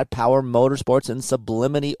Yamaha at Power Motorsports in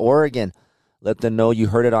Sublimity, Oregon. Let them know you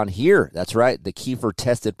heard it on here. That's right, the Kiefer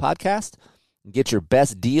Tested podcast. Get your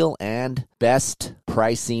best deal and best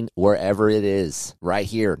pricing wherever it is. Right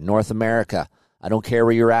here, North America. I don't care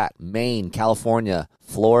where you're at. Maine, California,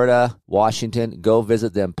 Florida, Washington. Go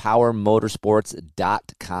visit them,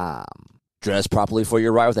 powermotorsports.com. Dress properly for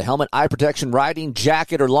your ride with a helmet, eye protection, riding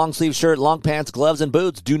jacket, or long sleeve shirt, long pants, gloves, and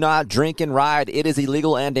boots. Do not drink and ride. It is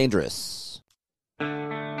illegal and dangerous.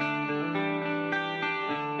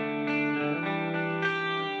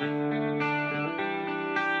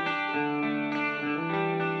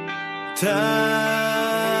 Time,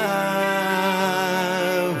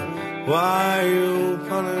 why you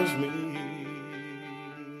punish me?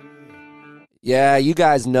 Yeah, you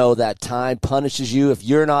guys know that time punishes you if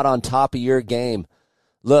you're not on top of your game.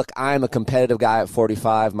 Look, I'm a competitive guy at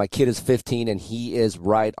 45. My kid is 15, and he is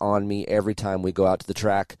right on me every time we go out to the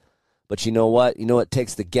track. But you know what? You know what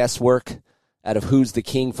takes the guesswork out of who's the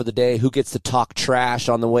king for the day, who gets to talk trash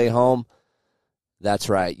on the way home? That's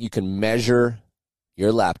right. You can measure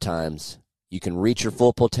your lap times. You can reach your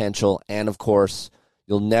full potential. And, of course,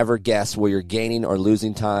 you'll never guess where you're gaining or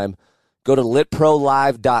losing time. Go to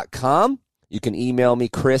litprolive.com. You can email me,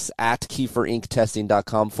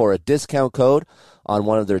 Chris@KieferInkTesting.com for a discount code on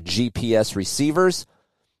one of their GPS receivers.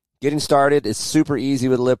 Getting started is super easy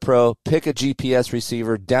with LitPro. Pick a GPS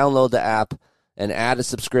receiver, download the app, and add a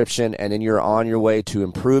subscription, and then you're on your way to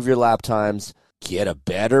improve your lap times, get a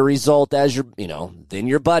better result than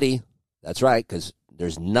your buddy. That's right, because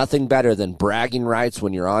there's nothing better than bragging rights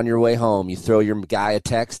when you're on your way home. You throw your guy a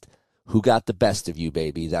text, who got the best of you,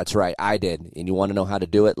 baby? That's right, I did. And you want to know how to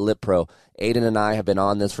do it? LitPro. Aiden and I have been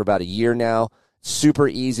on this for about a year now. Super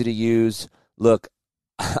easy to use. Look,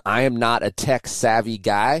 I am not a tech-savvy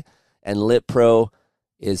guy, and LitPro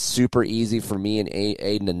is super easy for me and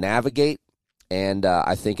Aiden to navigate, and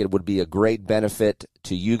I think it would be a great benefit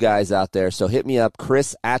to you guys out there. So hit me up,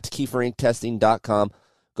 Chris@KieferInkTesting.com.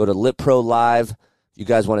 Go to LitPro Live. If you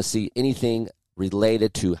guys want to see anything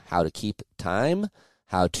related to how to keep time,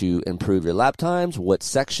 how to improve your lap times, what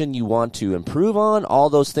section you want to improve on, all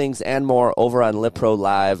those things and more over on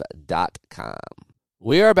litprolive.com.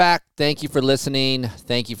 We are back. Thank you for listening.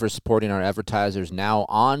 Thank you for supporting our advertisers. Now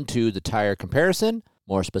on to the tire comparison,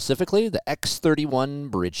 more specifically the X31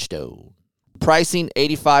 Bridgestone. Pricing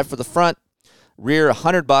 $85 for the front, rear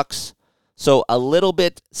 $100. So a little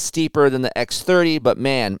bit steeper than the X30, but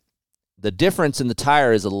man, the difference in the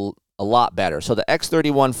tire is a lot better. So the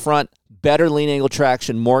X31 front, better lean angle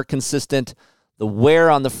traction, more consistent. The wear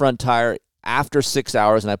on the front tire after 6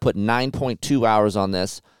 hours, and I put 9.2 hours on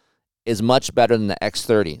this, is much better than the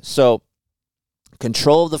X30. So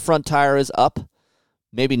control of the front tire is up.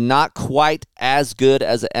 Maybe not quite as good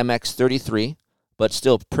as the MX33, but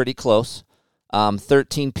still pretty close.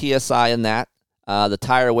 13 PSI in that. The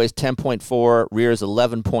tire weighs 10.4, rear is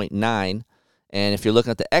 11.9. And if you're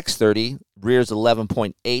looking at the X30, rear is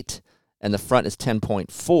 11.8, and the front is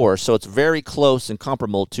 10.4. So it's very close and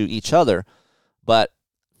comparable to each other. But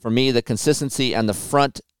for me, the consistency and the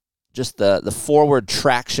front, just the forward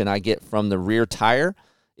traction I get from the rear tire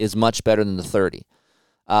is much better than the 30.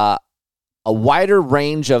 A wider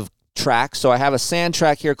range of tracks. So I have a sand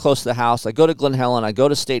track here close to the house. I go to Glen Helen. I go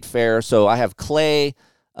to State Fair. So I have clay,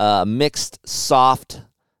 mixed soft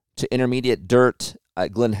to intermediate dirt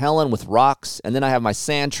at Glen Helen with rocks. And then I have my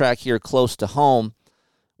sand track here close to home,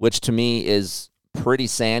 which to me is pretty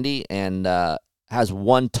sandy and has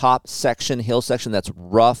one top section, hill section, that's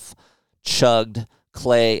rough, chugged,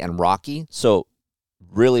 clay, and rocky. So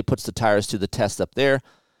really puts the tires to the test up there.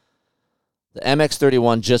 The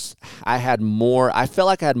MX31 I felt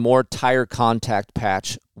like I had more tire contact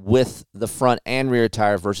patch with the front and rear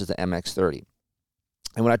tire versus the MX30.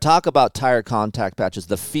 And when I talk about tire contact patches,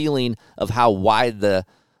 the feeling of how wide the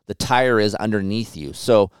tire is underneath you.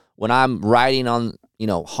 So when I'm riding on,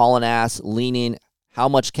 hauling ass, leaning, how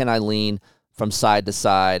much can I lean from side to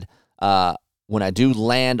side? When I do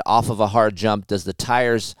land off of a hard jump, does the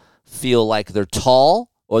tires feel like they're tall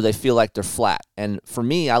or they feel like they're flat? And for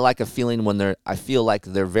me, I like a feeling when I feel like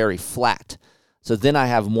they're very flat. So then I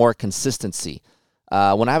have more consistency.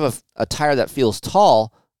 When I have a tire that feels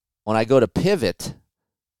tall, when I go to pivot,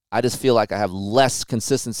 I just feel like I have less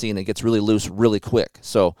consistency and it gets really loose really quick.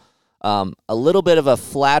 So a little bit of a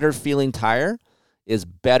flatter feeling tire is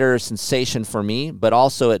better sensation for me, but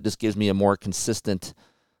also it just gives me a more consistent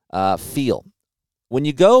feel. When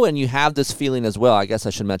you go and you have this feeling as well, I guess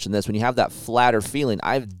I should mention this, when you have that flatter feeling,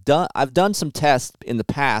 I've done some tests in the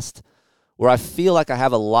past where I feel like I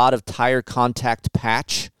have a lot of tire contact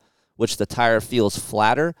patch, which the tire feels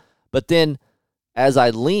flatter, but then as I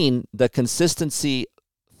lean, the consistency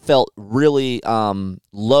felt really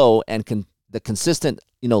low, and the consistent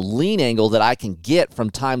lean angle that I can get from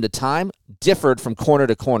time to time differed from corner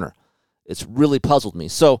to corner. It's really puzzled me.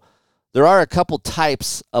 So there are a couple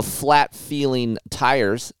types of flat feeling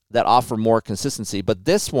tires that offer more consistency, but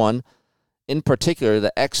this one in particular,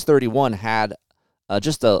 the X31, had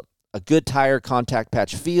just a good tire contact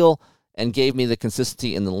patch feel and gave me the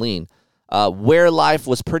consistency in the lean. Wear life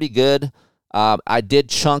was pretty good. I did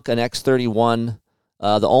chunk an X31,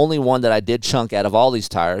 the only one that I did chunk out of all these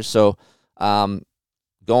tires. So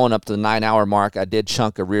going up to the 9-hour mark, I did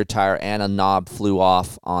chunk a rear tire and a knob flew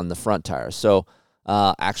off on the front tire. So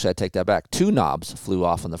actually, I take that back. 2 knobs flew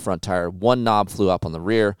off on the front tire. 1 knob flew up on the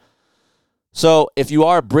rear. So if you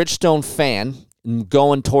are a Bridgestone fan,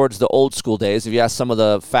 going towards the old school days, if you ask some of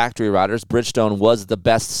the factory riders, Bridgestone was the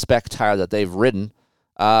best spec tire that they've ridden.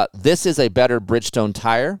 This is a better Bridgestone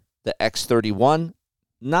tire, the X31.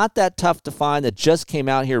 Not that tough to find. It just came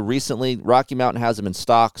out here recently. Rocky Mountain has them in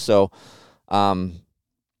stock. So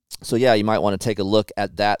yeah, you might want to take a look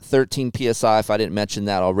at that. 13 PSI, if I didn't mention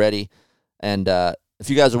that already. And if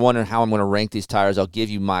you guys are wondering how I'm going to rank these tires, I'll give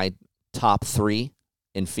you my top 3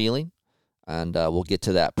 in feeling, and we'll get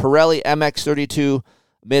to that. Pirelli MX32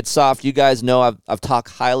 mid-soft. You guys know I've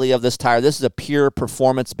talked highly of this tire. This is a pure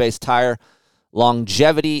performance-based tire.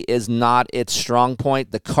 Longevity is not its strong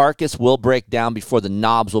point. The carcass will break down before the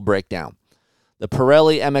knobs will break down. The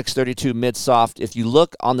Pirelli MX32 mid-soft, if you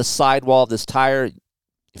look on the sidewall of this tire,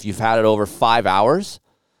 if you've had it over 5 hours,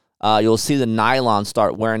 you'll see the nylon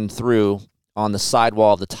start wearing through on the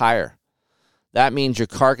sidewall of the tire. That means your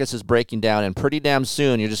carcass is breaking down, and pretty damn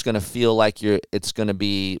soon you're just going to feel like it's going to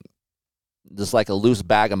be just like a loose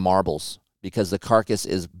bag of marbles because the carcass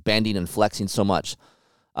is bending and flexing so much.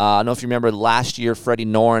 I don't know if you remember last year, Freddie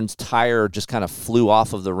Noren's tire just kind of flew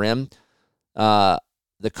off of the rim.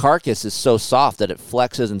 The carcass is so soft that it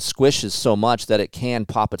flexes and squishes so much that it can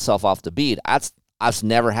pop itself off the bead. That's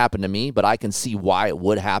never happened to me, but I can see why it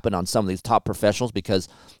would happen on some of these top professionals because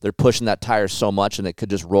they're pushing that tire so much and it could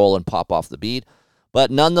just roll and pop off the bead.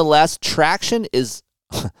 But nonetheless, traction is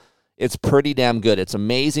it's pretty damn good. It's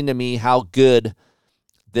amazing to me how good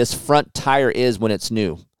this front tire is when it's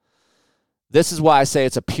new. This is why I say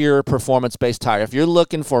it's a pure performance-based tire. If you're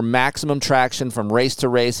looking for maximum traction from race to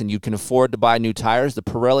race and you can afford to buy new tires, the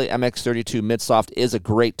Pirelli MX32 Midsoft is a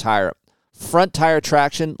great tire. Front tire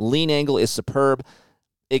traction, lean angle is superb.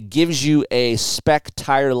 It gives you a spec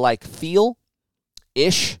tire-like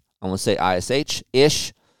feel-ish. I want to say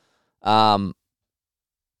ISH-ish.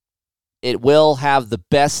 It will have the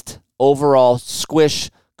best overall squish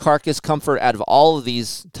carcass comfort out of all of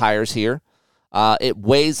these tires here. It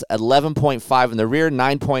weighs 11.5 in the rear,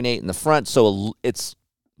 9.8 in the front, so its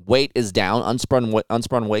weight is down.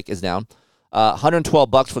 Unspun weight is down.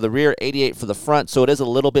 $112 for the rear, $88 for the front, so it is a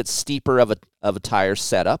little bit steeper of a tire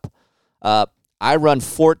setup. I run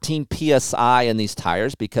 14 PSI in these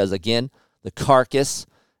tires because, again, the carcass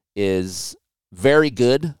is very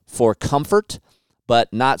good for comfort,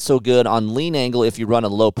 but not so good on lean angle if you run a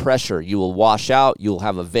low pressure. You will wash out, you'll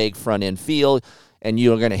have a vague front end feel, and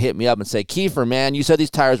you're going to hit me up and say, Kiefer, man, you said these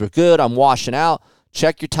tires were good, I'm washing out.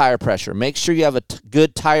 Check your tire pressure. Make sure you have a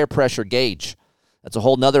good tire pressure gauge. That's a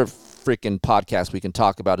whole nother freaking podcast we can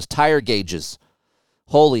talk about is tire gauges.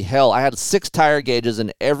 Holy hell, I had 6 tire gauges,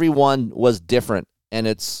 and every one was different, and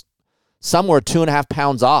it's somewhere 2.5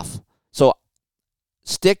 pounds off. So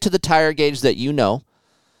stick to the tire gauge that you know.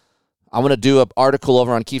 I'm going to do an article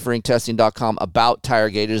over on KieferInkTesting.com about tire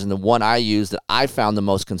gauges, and the one I use that I found the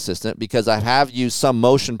most consistent, because I have used some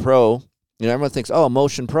Motion Pro. You know, everyone thinks, oh,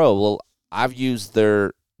 Motion Pro. Well, I've used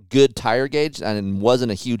their good tire gauge and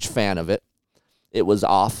wasn't a huge fan of it. It was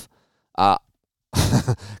off.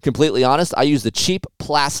 Completely honest, I used the cheap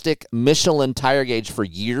plastic Michelin tire gauge for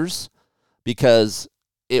years because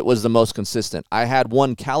it was the most consistent. I had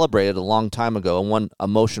one calibrated a long time ago, and a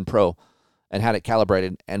Motion Pro, and had it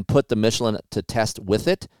calibrated and put the Michelin to test with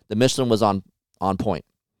it. The Michelin was on point.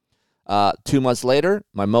 2 months later,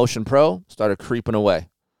 my Motion Pro started creeping away.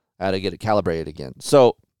 I had to get it calibrated again.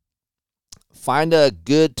 So find a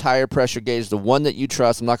good tire pressure gauge, the one that you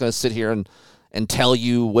trust. I'm not going to sit here and tell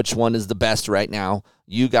you which one is the best right now.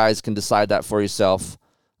 You guys can decide that for yourself.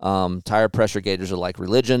 Tire pressure gauges are like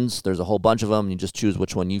religions. There's a whole bunch of them. You just choose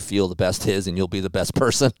which one you feel the best is, and you'll be the best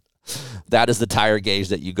person. That is the tire gauge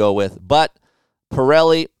that you go with. But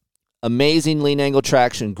Pirelli, amazing lean angle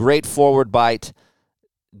traction, great forward bite.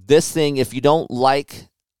 This thing, if you don't like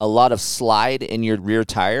a lot of slide in your rear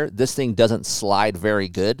tire, this thing doesn't slide very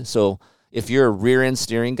good. So if you're a rear end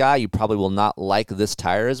steering guy, you probably will not like this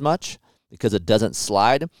tire as much because it doesn't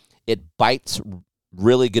slide. It bites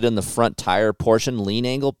really good in the front tire portion, lean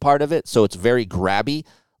angle part of it, so it's very grabby,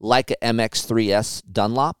 like a MX-3S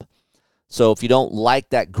Dunlop. So if you don't like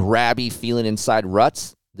that grabby feeling inside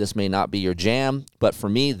ruts, this may not be your jam. But for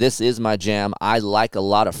me, this is my jam. I like a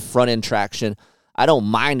lot of front-end traction. I don't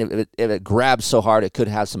mind if it grabs so hard it could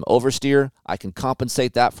have some oversteer. I can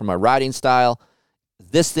compensate that for my riding style.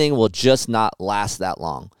 This thing will just not last that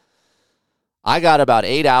long. I got about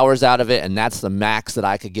 8 hours out of it, and that's the max that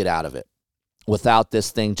I could get out of it without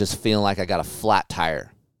this thing just feeling like I got a flat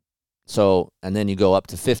tire. So, and then you go up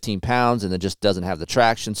to 15 pounds, and it just doesn't have the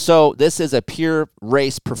traction. So this is a pure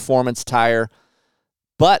race performance tire,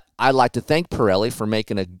 but I'd like to thank Pirelli for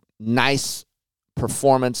making a nice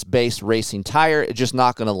performance-based racing tire. It's just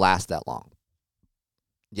not going to last that long.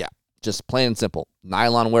 Yeah, just plain and simple.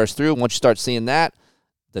 Nylon wears through. Once you start seeing that,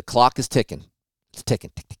 the clock is ticking. It's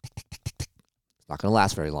ticking, tick, tick, tick, tick, tick, tick. It's not going to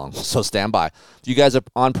last very long, so stand by. If you guys are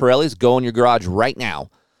on Pirelli's, go in your garage right now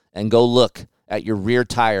and go look at your rear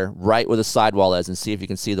tire right where the sidewall is and see if you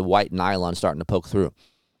can see the white nylon starting to poke through.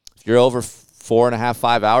 If you're over 4.5,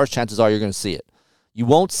 5 hours, chances are you're going to see it. You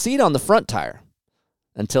won't see it on the front tire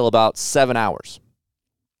until about 7 hours.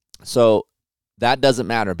 So that doesn't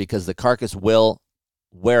matter because the carcass will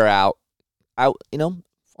wear out, you know,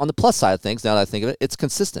 on the plus side of things, now that I think of it, it's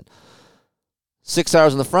consistent. 6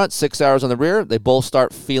 hours on the front, 6 hours on the rear, they both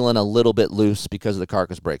start feeling a little bit loose because the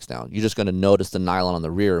carcass breaks down. You're just going to notice the nylon on the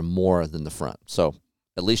rear more than the front. So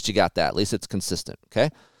at least you got that. At least it's consistent, okay?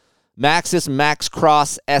 Maxxis Max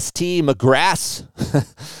Cross ST McGrath.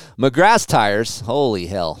 McGrath tires. Holy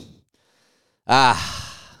hell.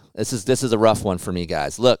 This is a rough one for me,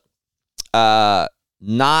 guys. Look, not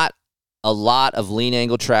a lot of lean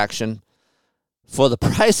angle traction. For the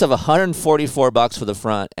price of $144 for the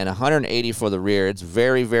front and $180 for the rear, it's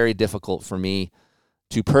very, very difficult for me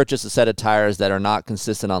to purchase a set of tires that are not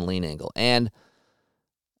consistent on lean angle. And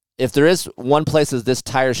if there is one place that this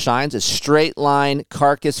tire shines, it's straight line,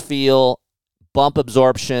 carcass feel, bump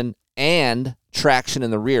absorption, and traction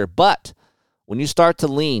in the rear. But when you start to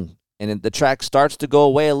lean and the track starts to go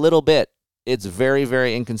away a little bit, it's very,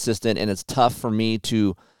 very inconsistent, and it's tough for me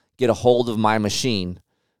to get a hold of my machine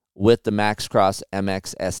with the Max Cross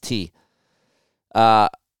MX ST.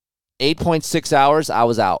 8.6 hours, I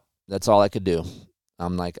was out. That's all I could do.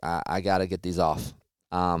 I'm like, I got to get these off.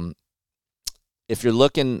 if you're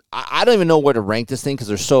looking, I don't even know where to rank this thing because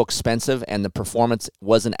they're so expensive and the performance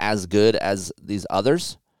wasn't as good as these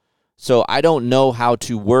others. So I don't know how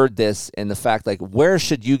to word this in the fact, like, where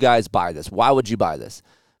should you guys buy this? Why would you buy this?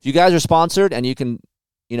 If you guys are sponsored and you can,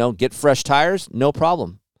 get fresh tires, no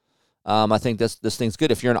problem. I think this thing's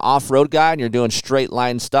good. If you're an off-road guy and you're doing straight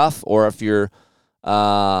line stuff, or if you're,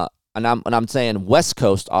 and I'm saying West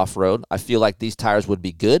Coast off-road, I feel like these tires would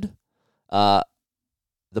be good.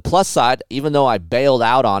 The plus side, even though I bailed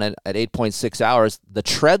out on it at 8.6 hours, the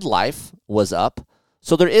tread life was up.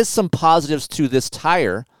 So there is some positives to this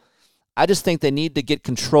tire. I just think they need to get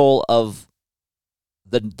control of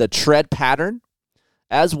the tread pattern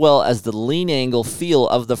as well as the lean angle feel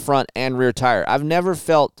of the front and rear tire. I've never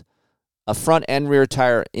felt a front and rear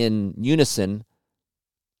tire in unison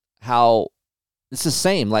how it's the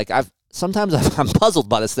same. Like I'm puzzled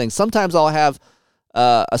by this thing. Sometimes I'll have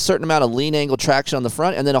a certain amount of lean angle traction on the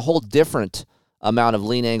front and then a whole different amount of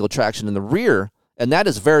lean angle traction in the rear, and that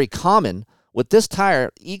is very common. With this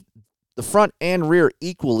tire, the front and rear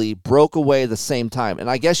equally broke away at the same time. And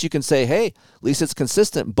I guess you can say, hey, at least it's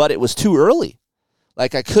consistent, but it was too early.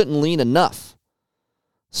 Like I couldn't lean enough.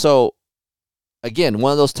 So, again,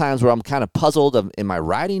 one of those times where I'm kind of puzzled. Am I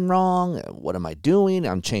riding wrong? What am I doing?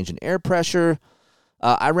 I'm changing air pressure.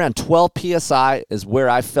 I ran 12 PSI is where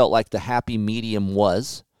I felt like the happy medium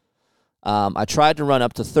was. I tried to run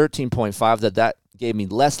up to 13.5. That gave me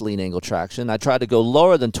less lean angle traction. I tried to go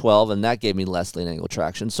lower than 12, and that gave me less lean angle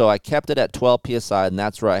traction. So I kept it at 12 PSI, and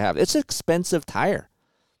that's where I have it. It's an expensive tire.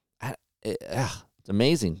 It's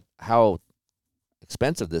amazing how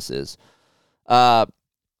expensive this is. So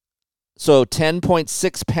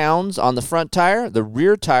 10.6 pounds on the front tire. The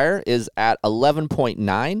rear tire is at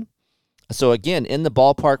 11.9. So again, in the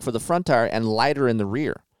ballpark for the front tire and lighter in the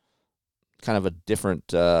rear. Kind of a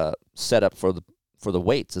different setup for the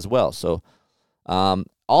weights as well. So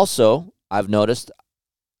also, I've noticed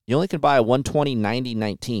you only can buy a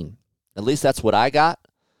 120/90/19. At least that's what I got.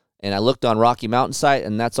 And I looked on Rocky Mountain site,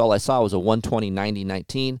 and that's all I saw was a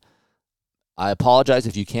 120/90/19. I apologize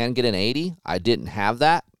if you can get an 80. I didn't have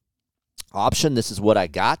that option. This is what I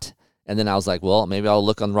got. And then I was like, well, maybe I'll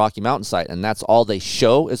look on the Rocky Mountain site. And that's all they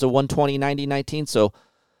show is a 120/90/19. So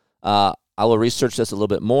I will research this a little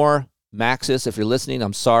bit more. Maxxis, if you're listening,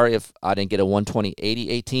 I'm sorry if I didn't get a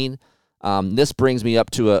 120/80/18. This brings me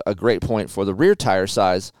up to a great point for the rear tire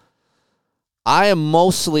size. I am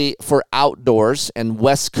mostly, for outdoors and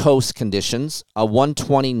West Coast conditions, a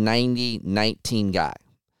 120/90/19 guy.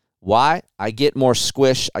 Why? I get more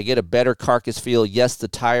squish. I get a better carcass feel. Yes, the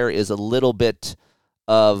tire is a little bit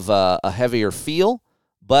of a heavier feel,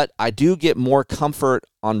 but I do get more comfort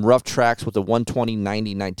on rough tracks with the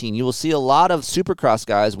 120/90/19. You will see a lot of Supercross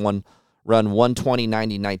guys run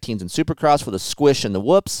 120/90/19s in Supercross for the squish and the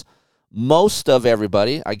whoops. Most of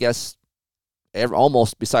everybody, I guess,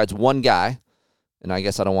 almost besides one guy, and I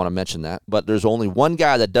guess I don't want to mention that, but there's only one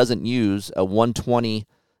guy that doesn't use a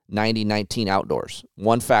 120/90/19 outdoors.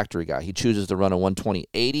 One factory guy. He chooses to run a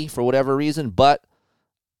 120/80 for whatever reason, but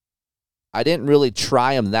I didn't really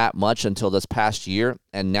try him that much until this past year,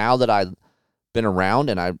 and now that I've been around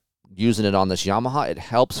and I'm using it on this Yamaha, it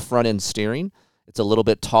helps front-end steering. It's a little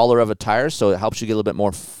bit taller of a tire, so it helps you get a little bit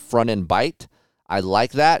more front-end bite. I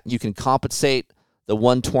like that. You can compensate the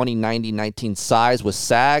 120/90/19 size with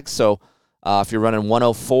sag, so if you're running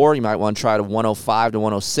 104, you might want to try to 105 to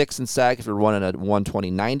 106 in sag if you're running a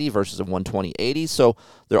 120/90 versus a 120/80. So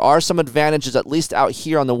there are some advantages, at least out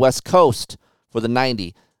here on the West Coast, for the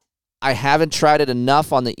 90. I haven't tried it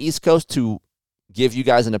enough on the East Coast to give you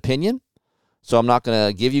guys an opinion. So I'm not going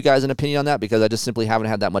to give you guys an opinion on that because I just simply haven't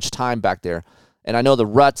had that much time back there. And I know the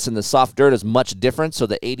ruts and the soft dirt is much different, so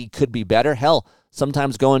the 80 could be better. Hell,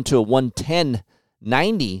 sometimes going to a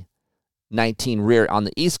 110/90/19 rear on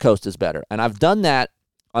the East Coast is better. And I've done that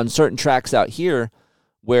on certain tracks out here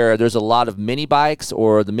where there's a lot of mini bikes,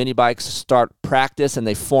 or the mini bikes start practice and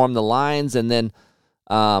they form the lines, and then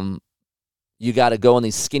you got to go in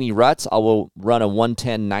these skinny ruts. I will run a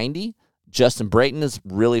 110/90. Justin Brayton is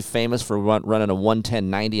really famous for running a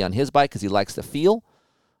 110/90 on his bike because he likes the feel.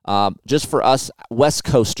 Just for us West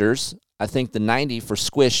Coasters, I think the 90 for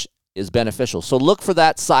squish is beneficial. So look for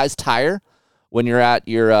that size tire when you're at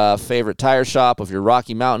your favorite tire shop of your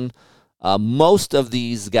Rocky Mountain. Most of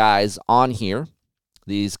these guys on here,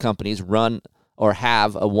 these companies, run or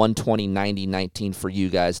have a 120/90/19 for you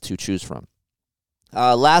guys to choose from.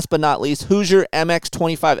 Last but not least, Hoosier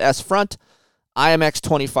MX25S front,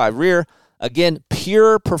 IMX25 rear. Again,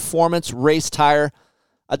 pure performance race tire.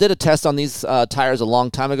 I did a test on these tires a long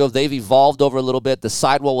time ago. They've evolved over a little bit. The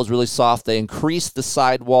sidewall was really soft. They increased the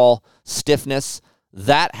sidewall stiffness.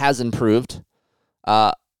 That has improved.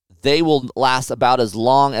 They will last about as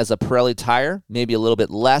long as a Pirelli tire, maybe a little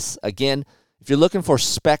bit less. Again, if you're looking for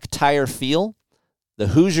spec tire feel, the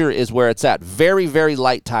Hoosier is where it's at. Very, very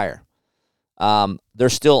light tire. They're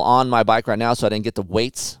still on my bike right now, so I didn't get the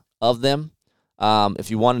weights of them.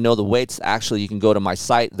 If you want to know the weights, actually, you can go to my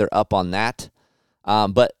site. They're up on that.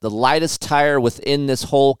 But the lightest tire within this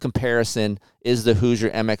whole comparison is the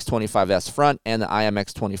Hoosier MX25S front and the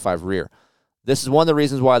IMX25 rear. This is one of the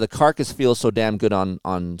reasons why the carcass feels so damn good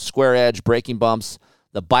on square edge, braking bumps.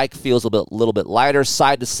 The bike feels a little bit lighter.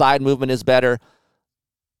 Side-to-side movement is better.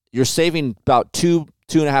 You're saving about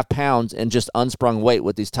 2.5 pounds in just unsprung weight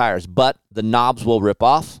with these tires, but the knobs will rip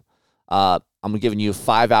off. I'm giving you a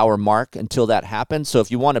 5-hour mark until that happens. So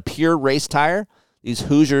if you want a pure race tire, these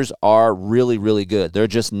Hoosiers are really, really good. They're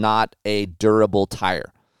just not a durable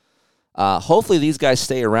tire. Hopefully these guys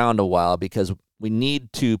stay around a while because we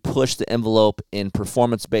need to push the envelope in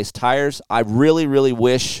performance-based tires. I really, really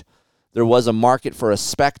wish there was a market for a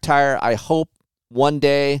spec tire. I hope one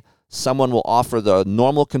day someone will offer the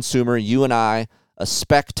normal consumer, you and I, a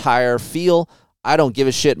spec tire feel. I don't give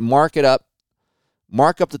a shit. Mark it up.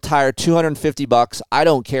 Mark up the tire $250. I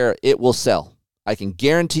don't care. It will sell. I can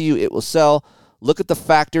guarantee you it will sell. Look at the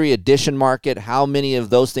factory edition market. How many of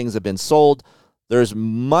those things have been sold? There's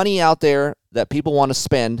money out there that people want to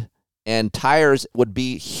spend, and tires would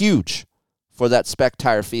be huge for that spec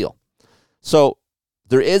tire feel. So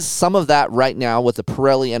there is some of that right now with a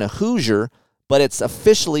Pirelli and a Hoosier, but it's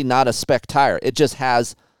officially not a spec tire. It just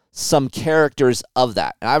has some characters of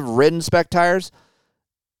that. And I've ridden spec tires.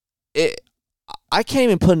 I can't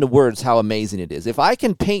even put into words how amazing it is. If I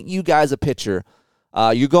can paint you guys a picture,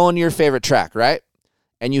 you go into your favorite track, right?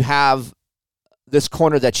 And you have this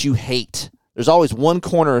corner that you hate. There's always one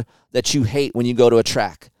corner that you hate when you go to a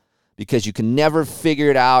track because you can never figure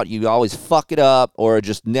it out. You always fuck it up or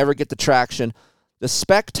just never get the traction. The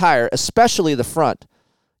spec tire, especially the front,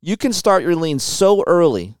 you can start your lean so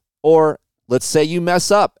early, or let's say you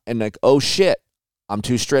mess up and like, oh shit, I'm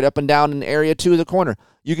too straight up and down in area 2 of the corner.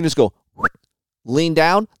 You can just go lean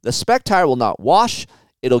down. The spec tire will not wash.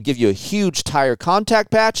 It'll give you a huge tire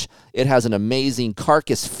contact patch. It has an amazing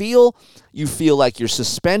carcass feel. You feel like your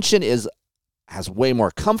suspension has way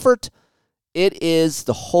more comfort. It is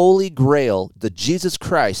the holy grail, the Jesus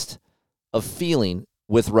Christ of feeling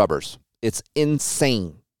with rubbers. It's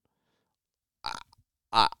insane.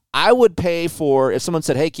 I would pay for, if someone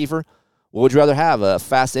said, hey, Kiefer, what would you rather have, a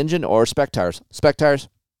fast engine or spec tires? Spec tires?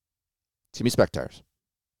 Give me spec tires.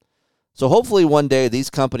 So hopefully one day these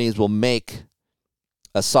companies will make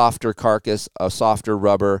a softer carcass, a softer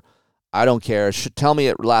rubber. I don't care. Tell me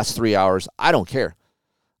it lasts 3 hours. I don't care.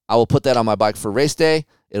 I will put that on my bike for race day.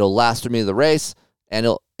 It'll last me the race, and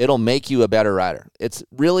it'll make you a better rider. It's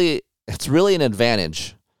really an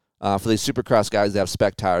advantage for these Supercross guys that have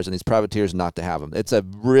spec tires and these privateers not to have them. It's a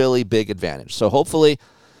really big advantage. So hopefully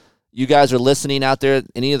you guys are listening out there,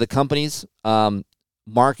 any of the companies,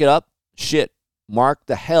 mark it up. Shit, mark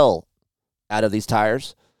the hell out of these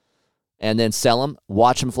tires and then sell them.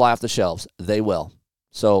 Watch them fly off the shelves. They will.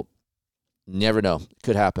 So never know.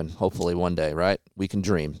 Could happen. Hopefully one day, right? We can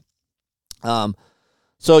dream.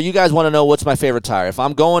 So you guys want to know what's my favorite tire. If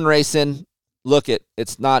I'm going racing,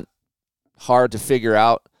 it's not hard to figure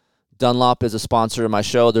out. Dunlop is a sponsor of my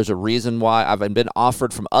show. There's a reason why I've been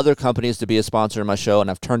offered from other companies to be a sponsor of my show, and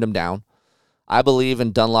I've turned them down. I believe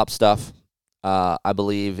in Dunlop stuff. I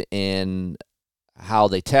believe in how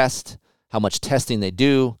they test, how much testing they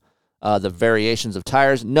do, the variations of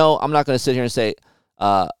tires. No, I'm not going to sit here and say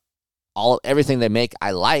everything they make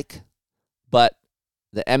I like, but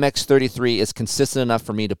the MX-33 is consistent enough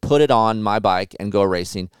for me to put it on my bike and go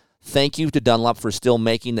racing. Thank you to Dunlop for still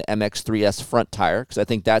making the MX-3S front tire, because I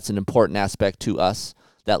think that's an important aspect to us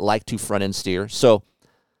that like to front-end steer. So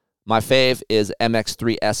my fave is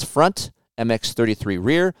MX-3S front, MX-33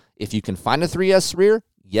 rear. If you can find a 3S rear,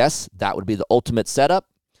 yes, that would be the ultimate setup,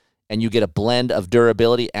 and you get a blend of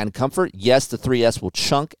durability and comfort. Yes, the 3S will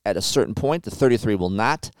chunk at a certain point. The 33 will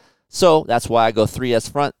not. So that's why I go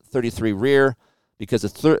 3S front, 33 rear, because the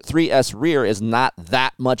 3S rear is not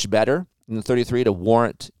that much better than the 33 to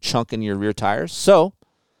warrant chunking your rear tires. So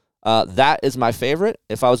that is my favorite.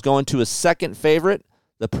 If I was going to a second favorite,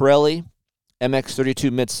 the Pirelli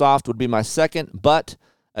MX-32 mid-soft would be my second. But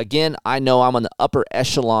again, I know I'm on the upper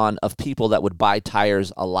echelon of people that would buy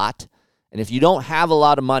tires a lot. And if you don't have a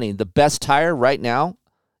lot of money, the best tire right now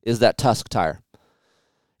is that Tusk tire.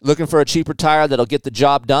 Looking for a cheaper tire that'll get the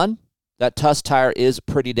job done? That Tusk tire is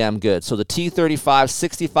pretty damn good. So the T35,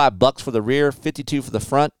 $65 for the rear, $52 for the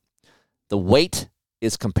front. The weight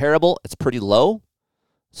is comparable. It's pretty low,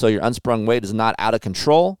 so your unsprung weight is not out of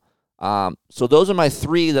control. So those are my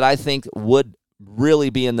 3 that I think would really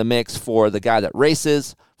be in the mix for the guy that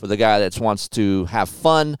races, for the guy that wants to have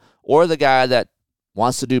fun, or the guy that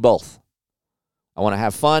wants to do both. I want to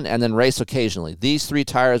have fun and then race occasionally. These 3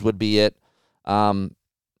 tires would be it.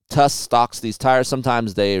 Tusk stocks these tires.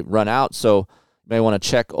 Sometimes they run out, so you may want to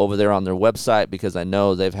check over there on their website because I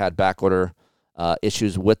know they've had backorder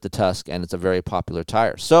issues with the Tusk, and it's a very popular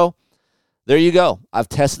tire. So there you go. I've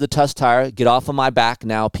tested the Tusk tire. Get off of my back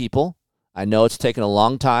now, people. I know it's taken a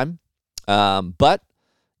long time, but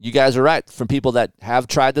you guys are right. From people that have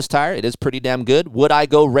tried this tire, it is pretty damn good. Would I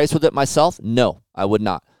go race with it myself? No, I would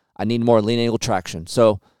not. I need more lean angle traction.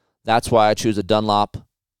 So that's why I choose a Dunlop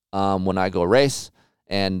when I go race.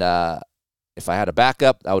 And if I had a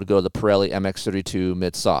backup, I would go to the Pirelli MX32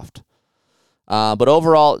 mid-soft. But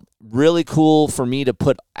overall, really cool for me to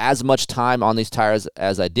put as much time on these tires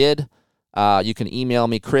as I did. You can email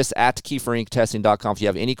me, chris@KieferIncTesting.com, if you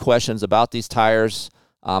have any questions about these tires.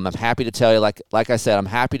 I'm happy to tell you, like I said, I'm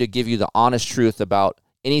happy to give you the honest truth about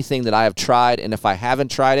anything that I have tried. And if I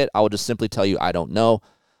haven't tried it, I will just simply tell you I don't know.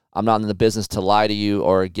 I'm not in the business to lie to you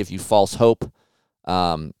or give you false hope.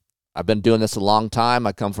 I've been doing this a long time.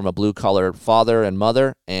 I come from a blue-collar father and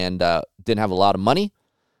mother and didn't have a lot of money.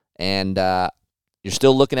 And you're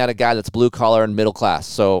still looking at a guy that's blue-collar and middle class.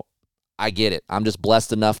 So I get it. I'm just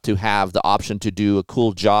blessed enough to have the option to do a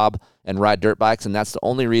cool job and ride dirt bikes, and that's the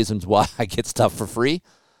only reasons why I get stuff for free.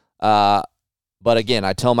 But again,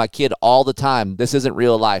 I tell my kid all the time, this isn't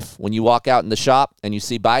real life. When you walk out in the shop and you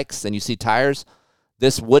see bikes and you see tires,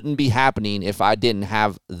 this wouldn't be happening if I didn't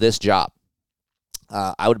have this job.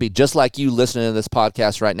 I would be just like you listening to this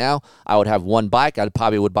podcast right now. I would have one bike. I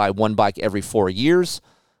probably would buy one bike every 4 years.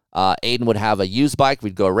 Aiden would have a used bike.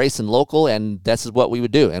 We'd go racing local, and this is what we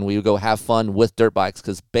would do. And we would go have fun with dirt bikes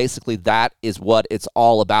because basically that is what it's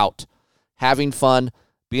all about. Having fun,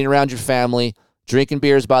 being around your family, drinking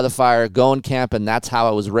beers by the fire, going camping. That's how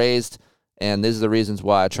I was raised, and these are the reasons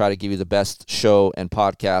why I try to give you the best show and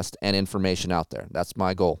podcast and information out there. That's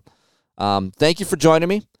my goal. Thank you for joining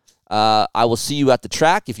me. I will see you at the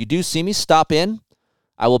track. If you do see me, stop in.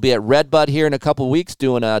 I will be at Redbud here in a couple of weeks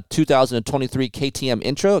doing a 2023 KTM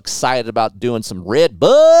intro. Excited about doing some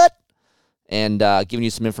Redbud and giving you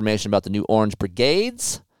some information about the new Orange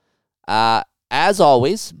Brigades. As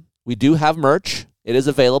always, we do have merch. It is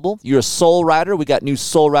available. You're a Soul Rider. We got new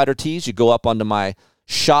Soul Rider tees. You go up onto my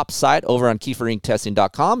shop site over on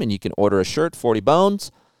KieferIncTesting.com, and you can order a shirt, 40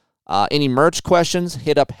 bones. Any merch questions,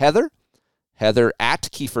 hit up Heather at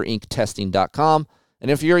KieferIncTesting.com.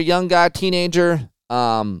 And if you're a young guy, teenager,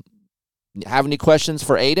 have any questions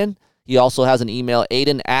for Aiden, he also has an email,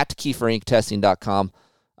 Aiden at KieferIncTesting.com.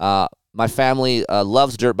 My family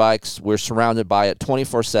loves dirt bikes. We're surrounded by it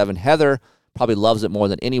 24/7. Heather probably loves it more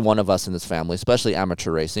than any one of us in this family, especially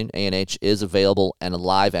amateur racing. A&H is available and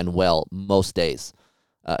alive and well most days.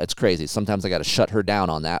 It's crazy. Sometimes I got to shut her down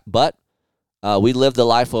on that. But we live the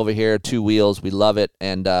life over here, 2 wheels. We love it.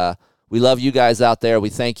 And we love you guys out there. We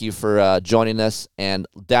thank you for joining us and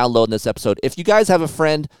downloading this episode. If you guys have a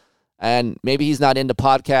friend and maybe he's not into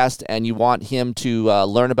podcast and you want him to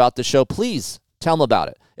learn about the show, please tell him about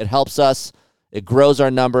it. It helps us. It grows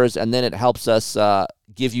our numbers, and then it helps us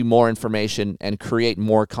give you more information and create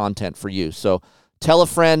more content for you. So tell a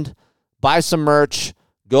friend, buy some merch,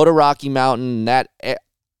 go to Rocky Mountain.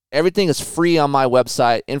 Everything is free on my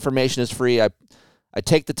website. Information is free. I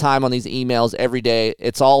take the time on these emails every day.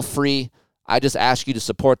 It's all free. I just ask you to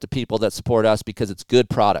support the people that support us because it's good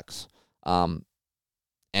products. And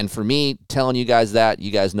for me, telling you guys that,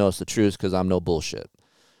 you guys know it's the truth because I'm no bullshit.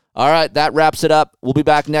 All right, that wraps it up. We'll be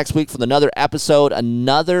back next week for another episode,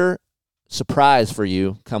 another surprise for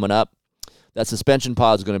you coming up. That suspension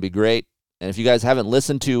pod is going to be great. And if you guys haven't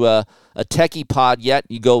listened to a techie pod yet,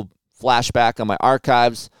 you go flashback on my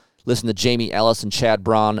archives, listen to Jamie Ellis and Chad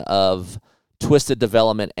Braun of Twisted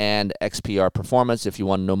Development and XPR Performance if you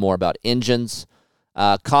want to know more about engines.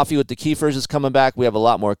 Coffee with the Kiefers is coming back. We have a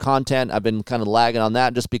lot more content. I've been kind of lagging on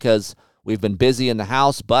that just because we've been busy in the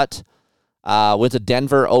house, but went to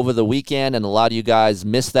Denver over the weekend, and a lot of you guys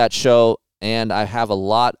missed that show, and I have a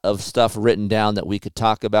lot of stuff written down that we could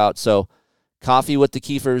talk about. So Coffee with the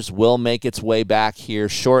Kiefers will make its way back here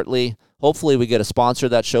shortly. Hopefully we get a sponsor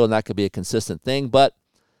of that show, and that could be a consistent thing, but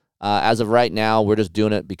as of right now, we're just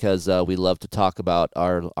doing it because we love to talk about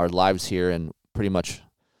our lives here and pretty much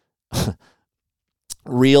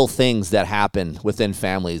real things that happen within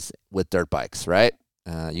families with dirt bikes, right?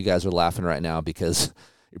 You guys are laughing right now because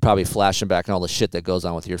you're probably flashing back on all the shit that goes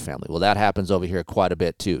on with your family. Well, that happens over here quite a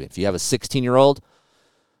bit, too. If you have a 16-year-old,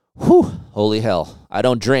 whew, holy hell. I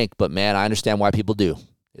don't drink, but, man, I understand why people do.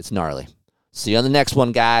 It's gnarly. See you on the next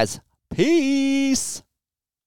one, guys. Peace.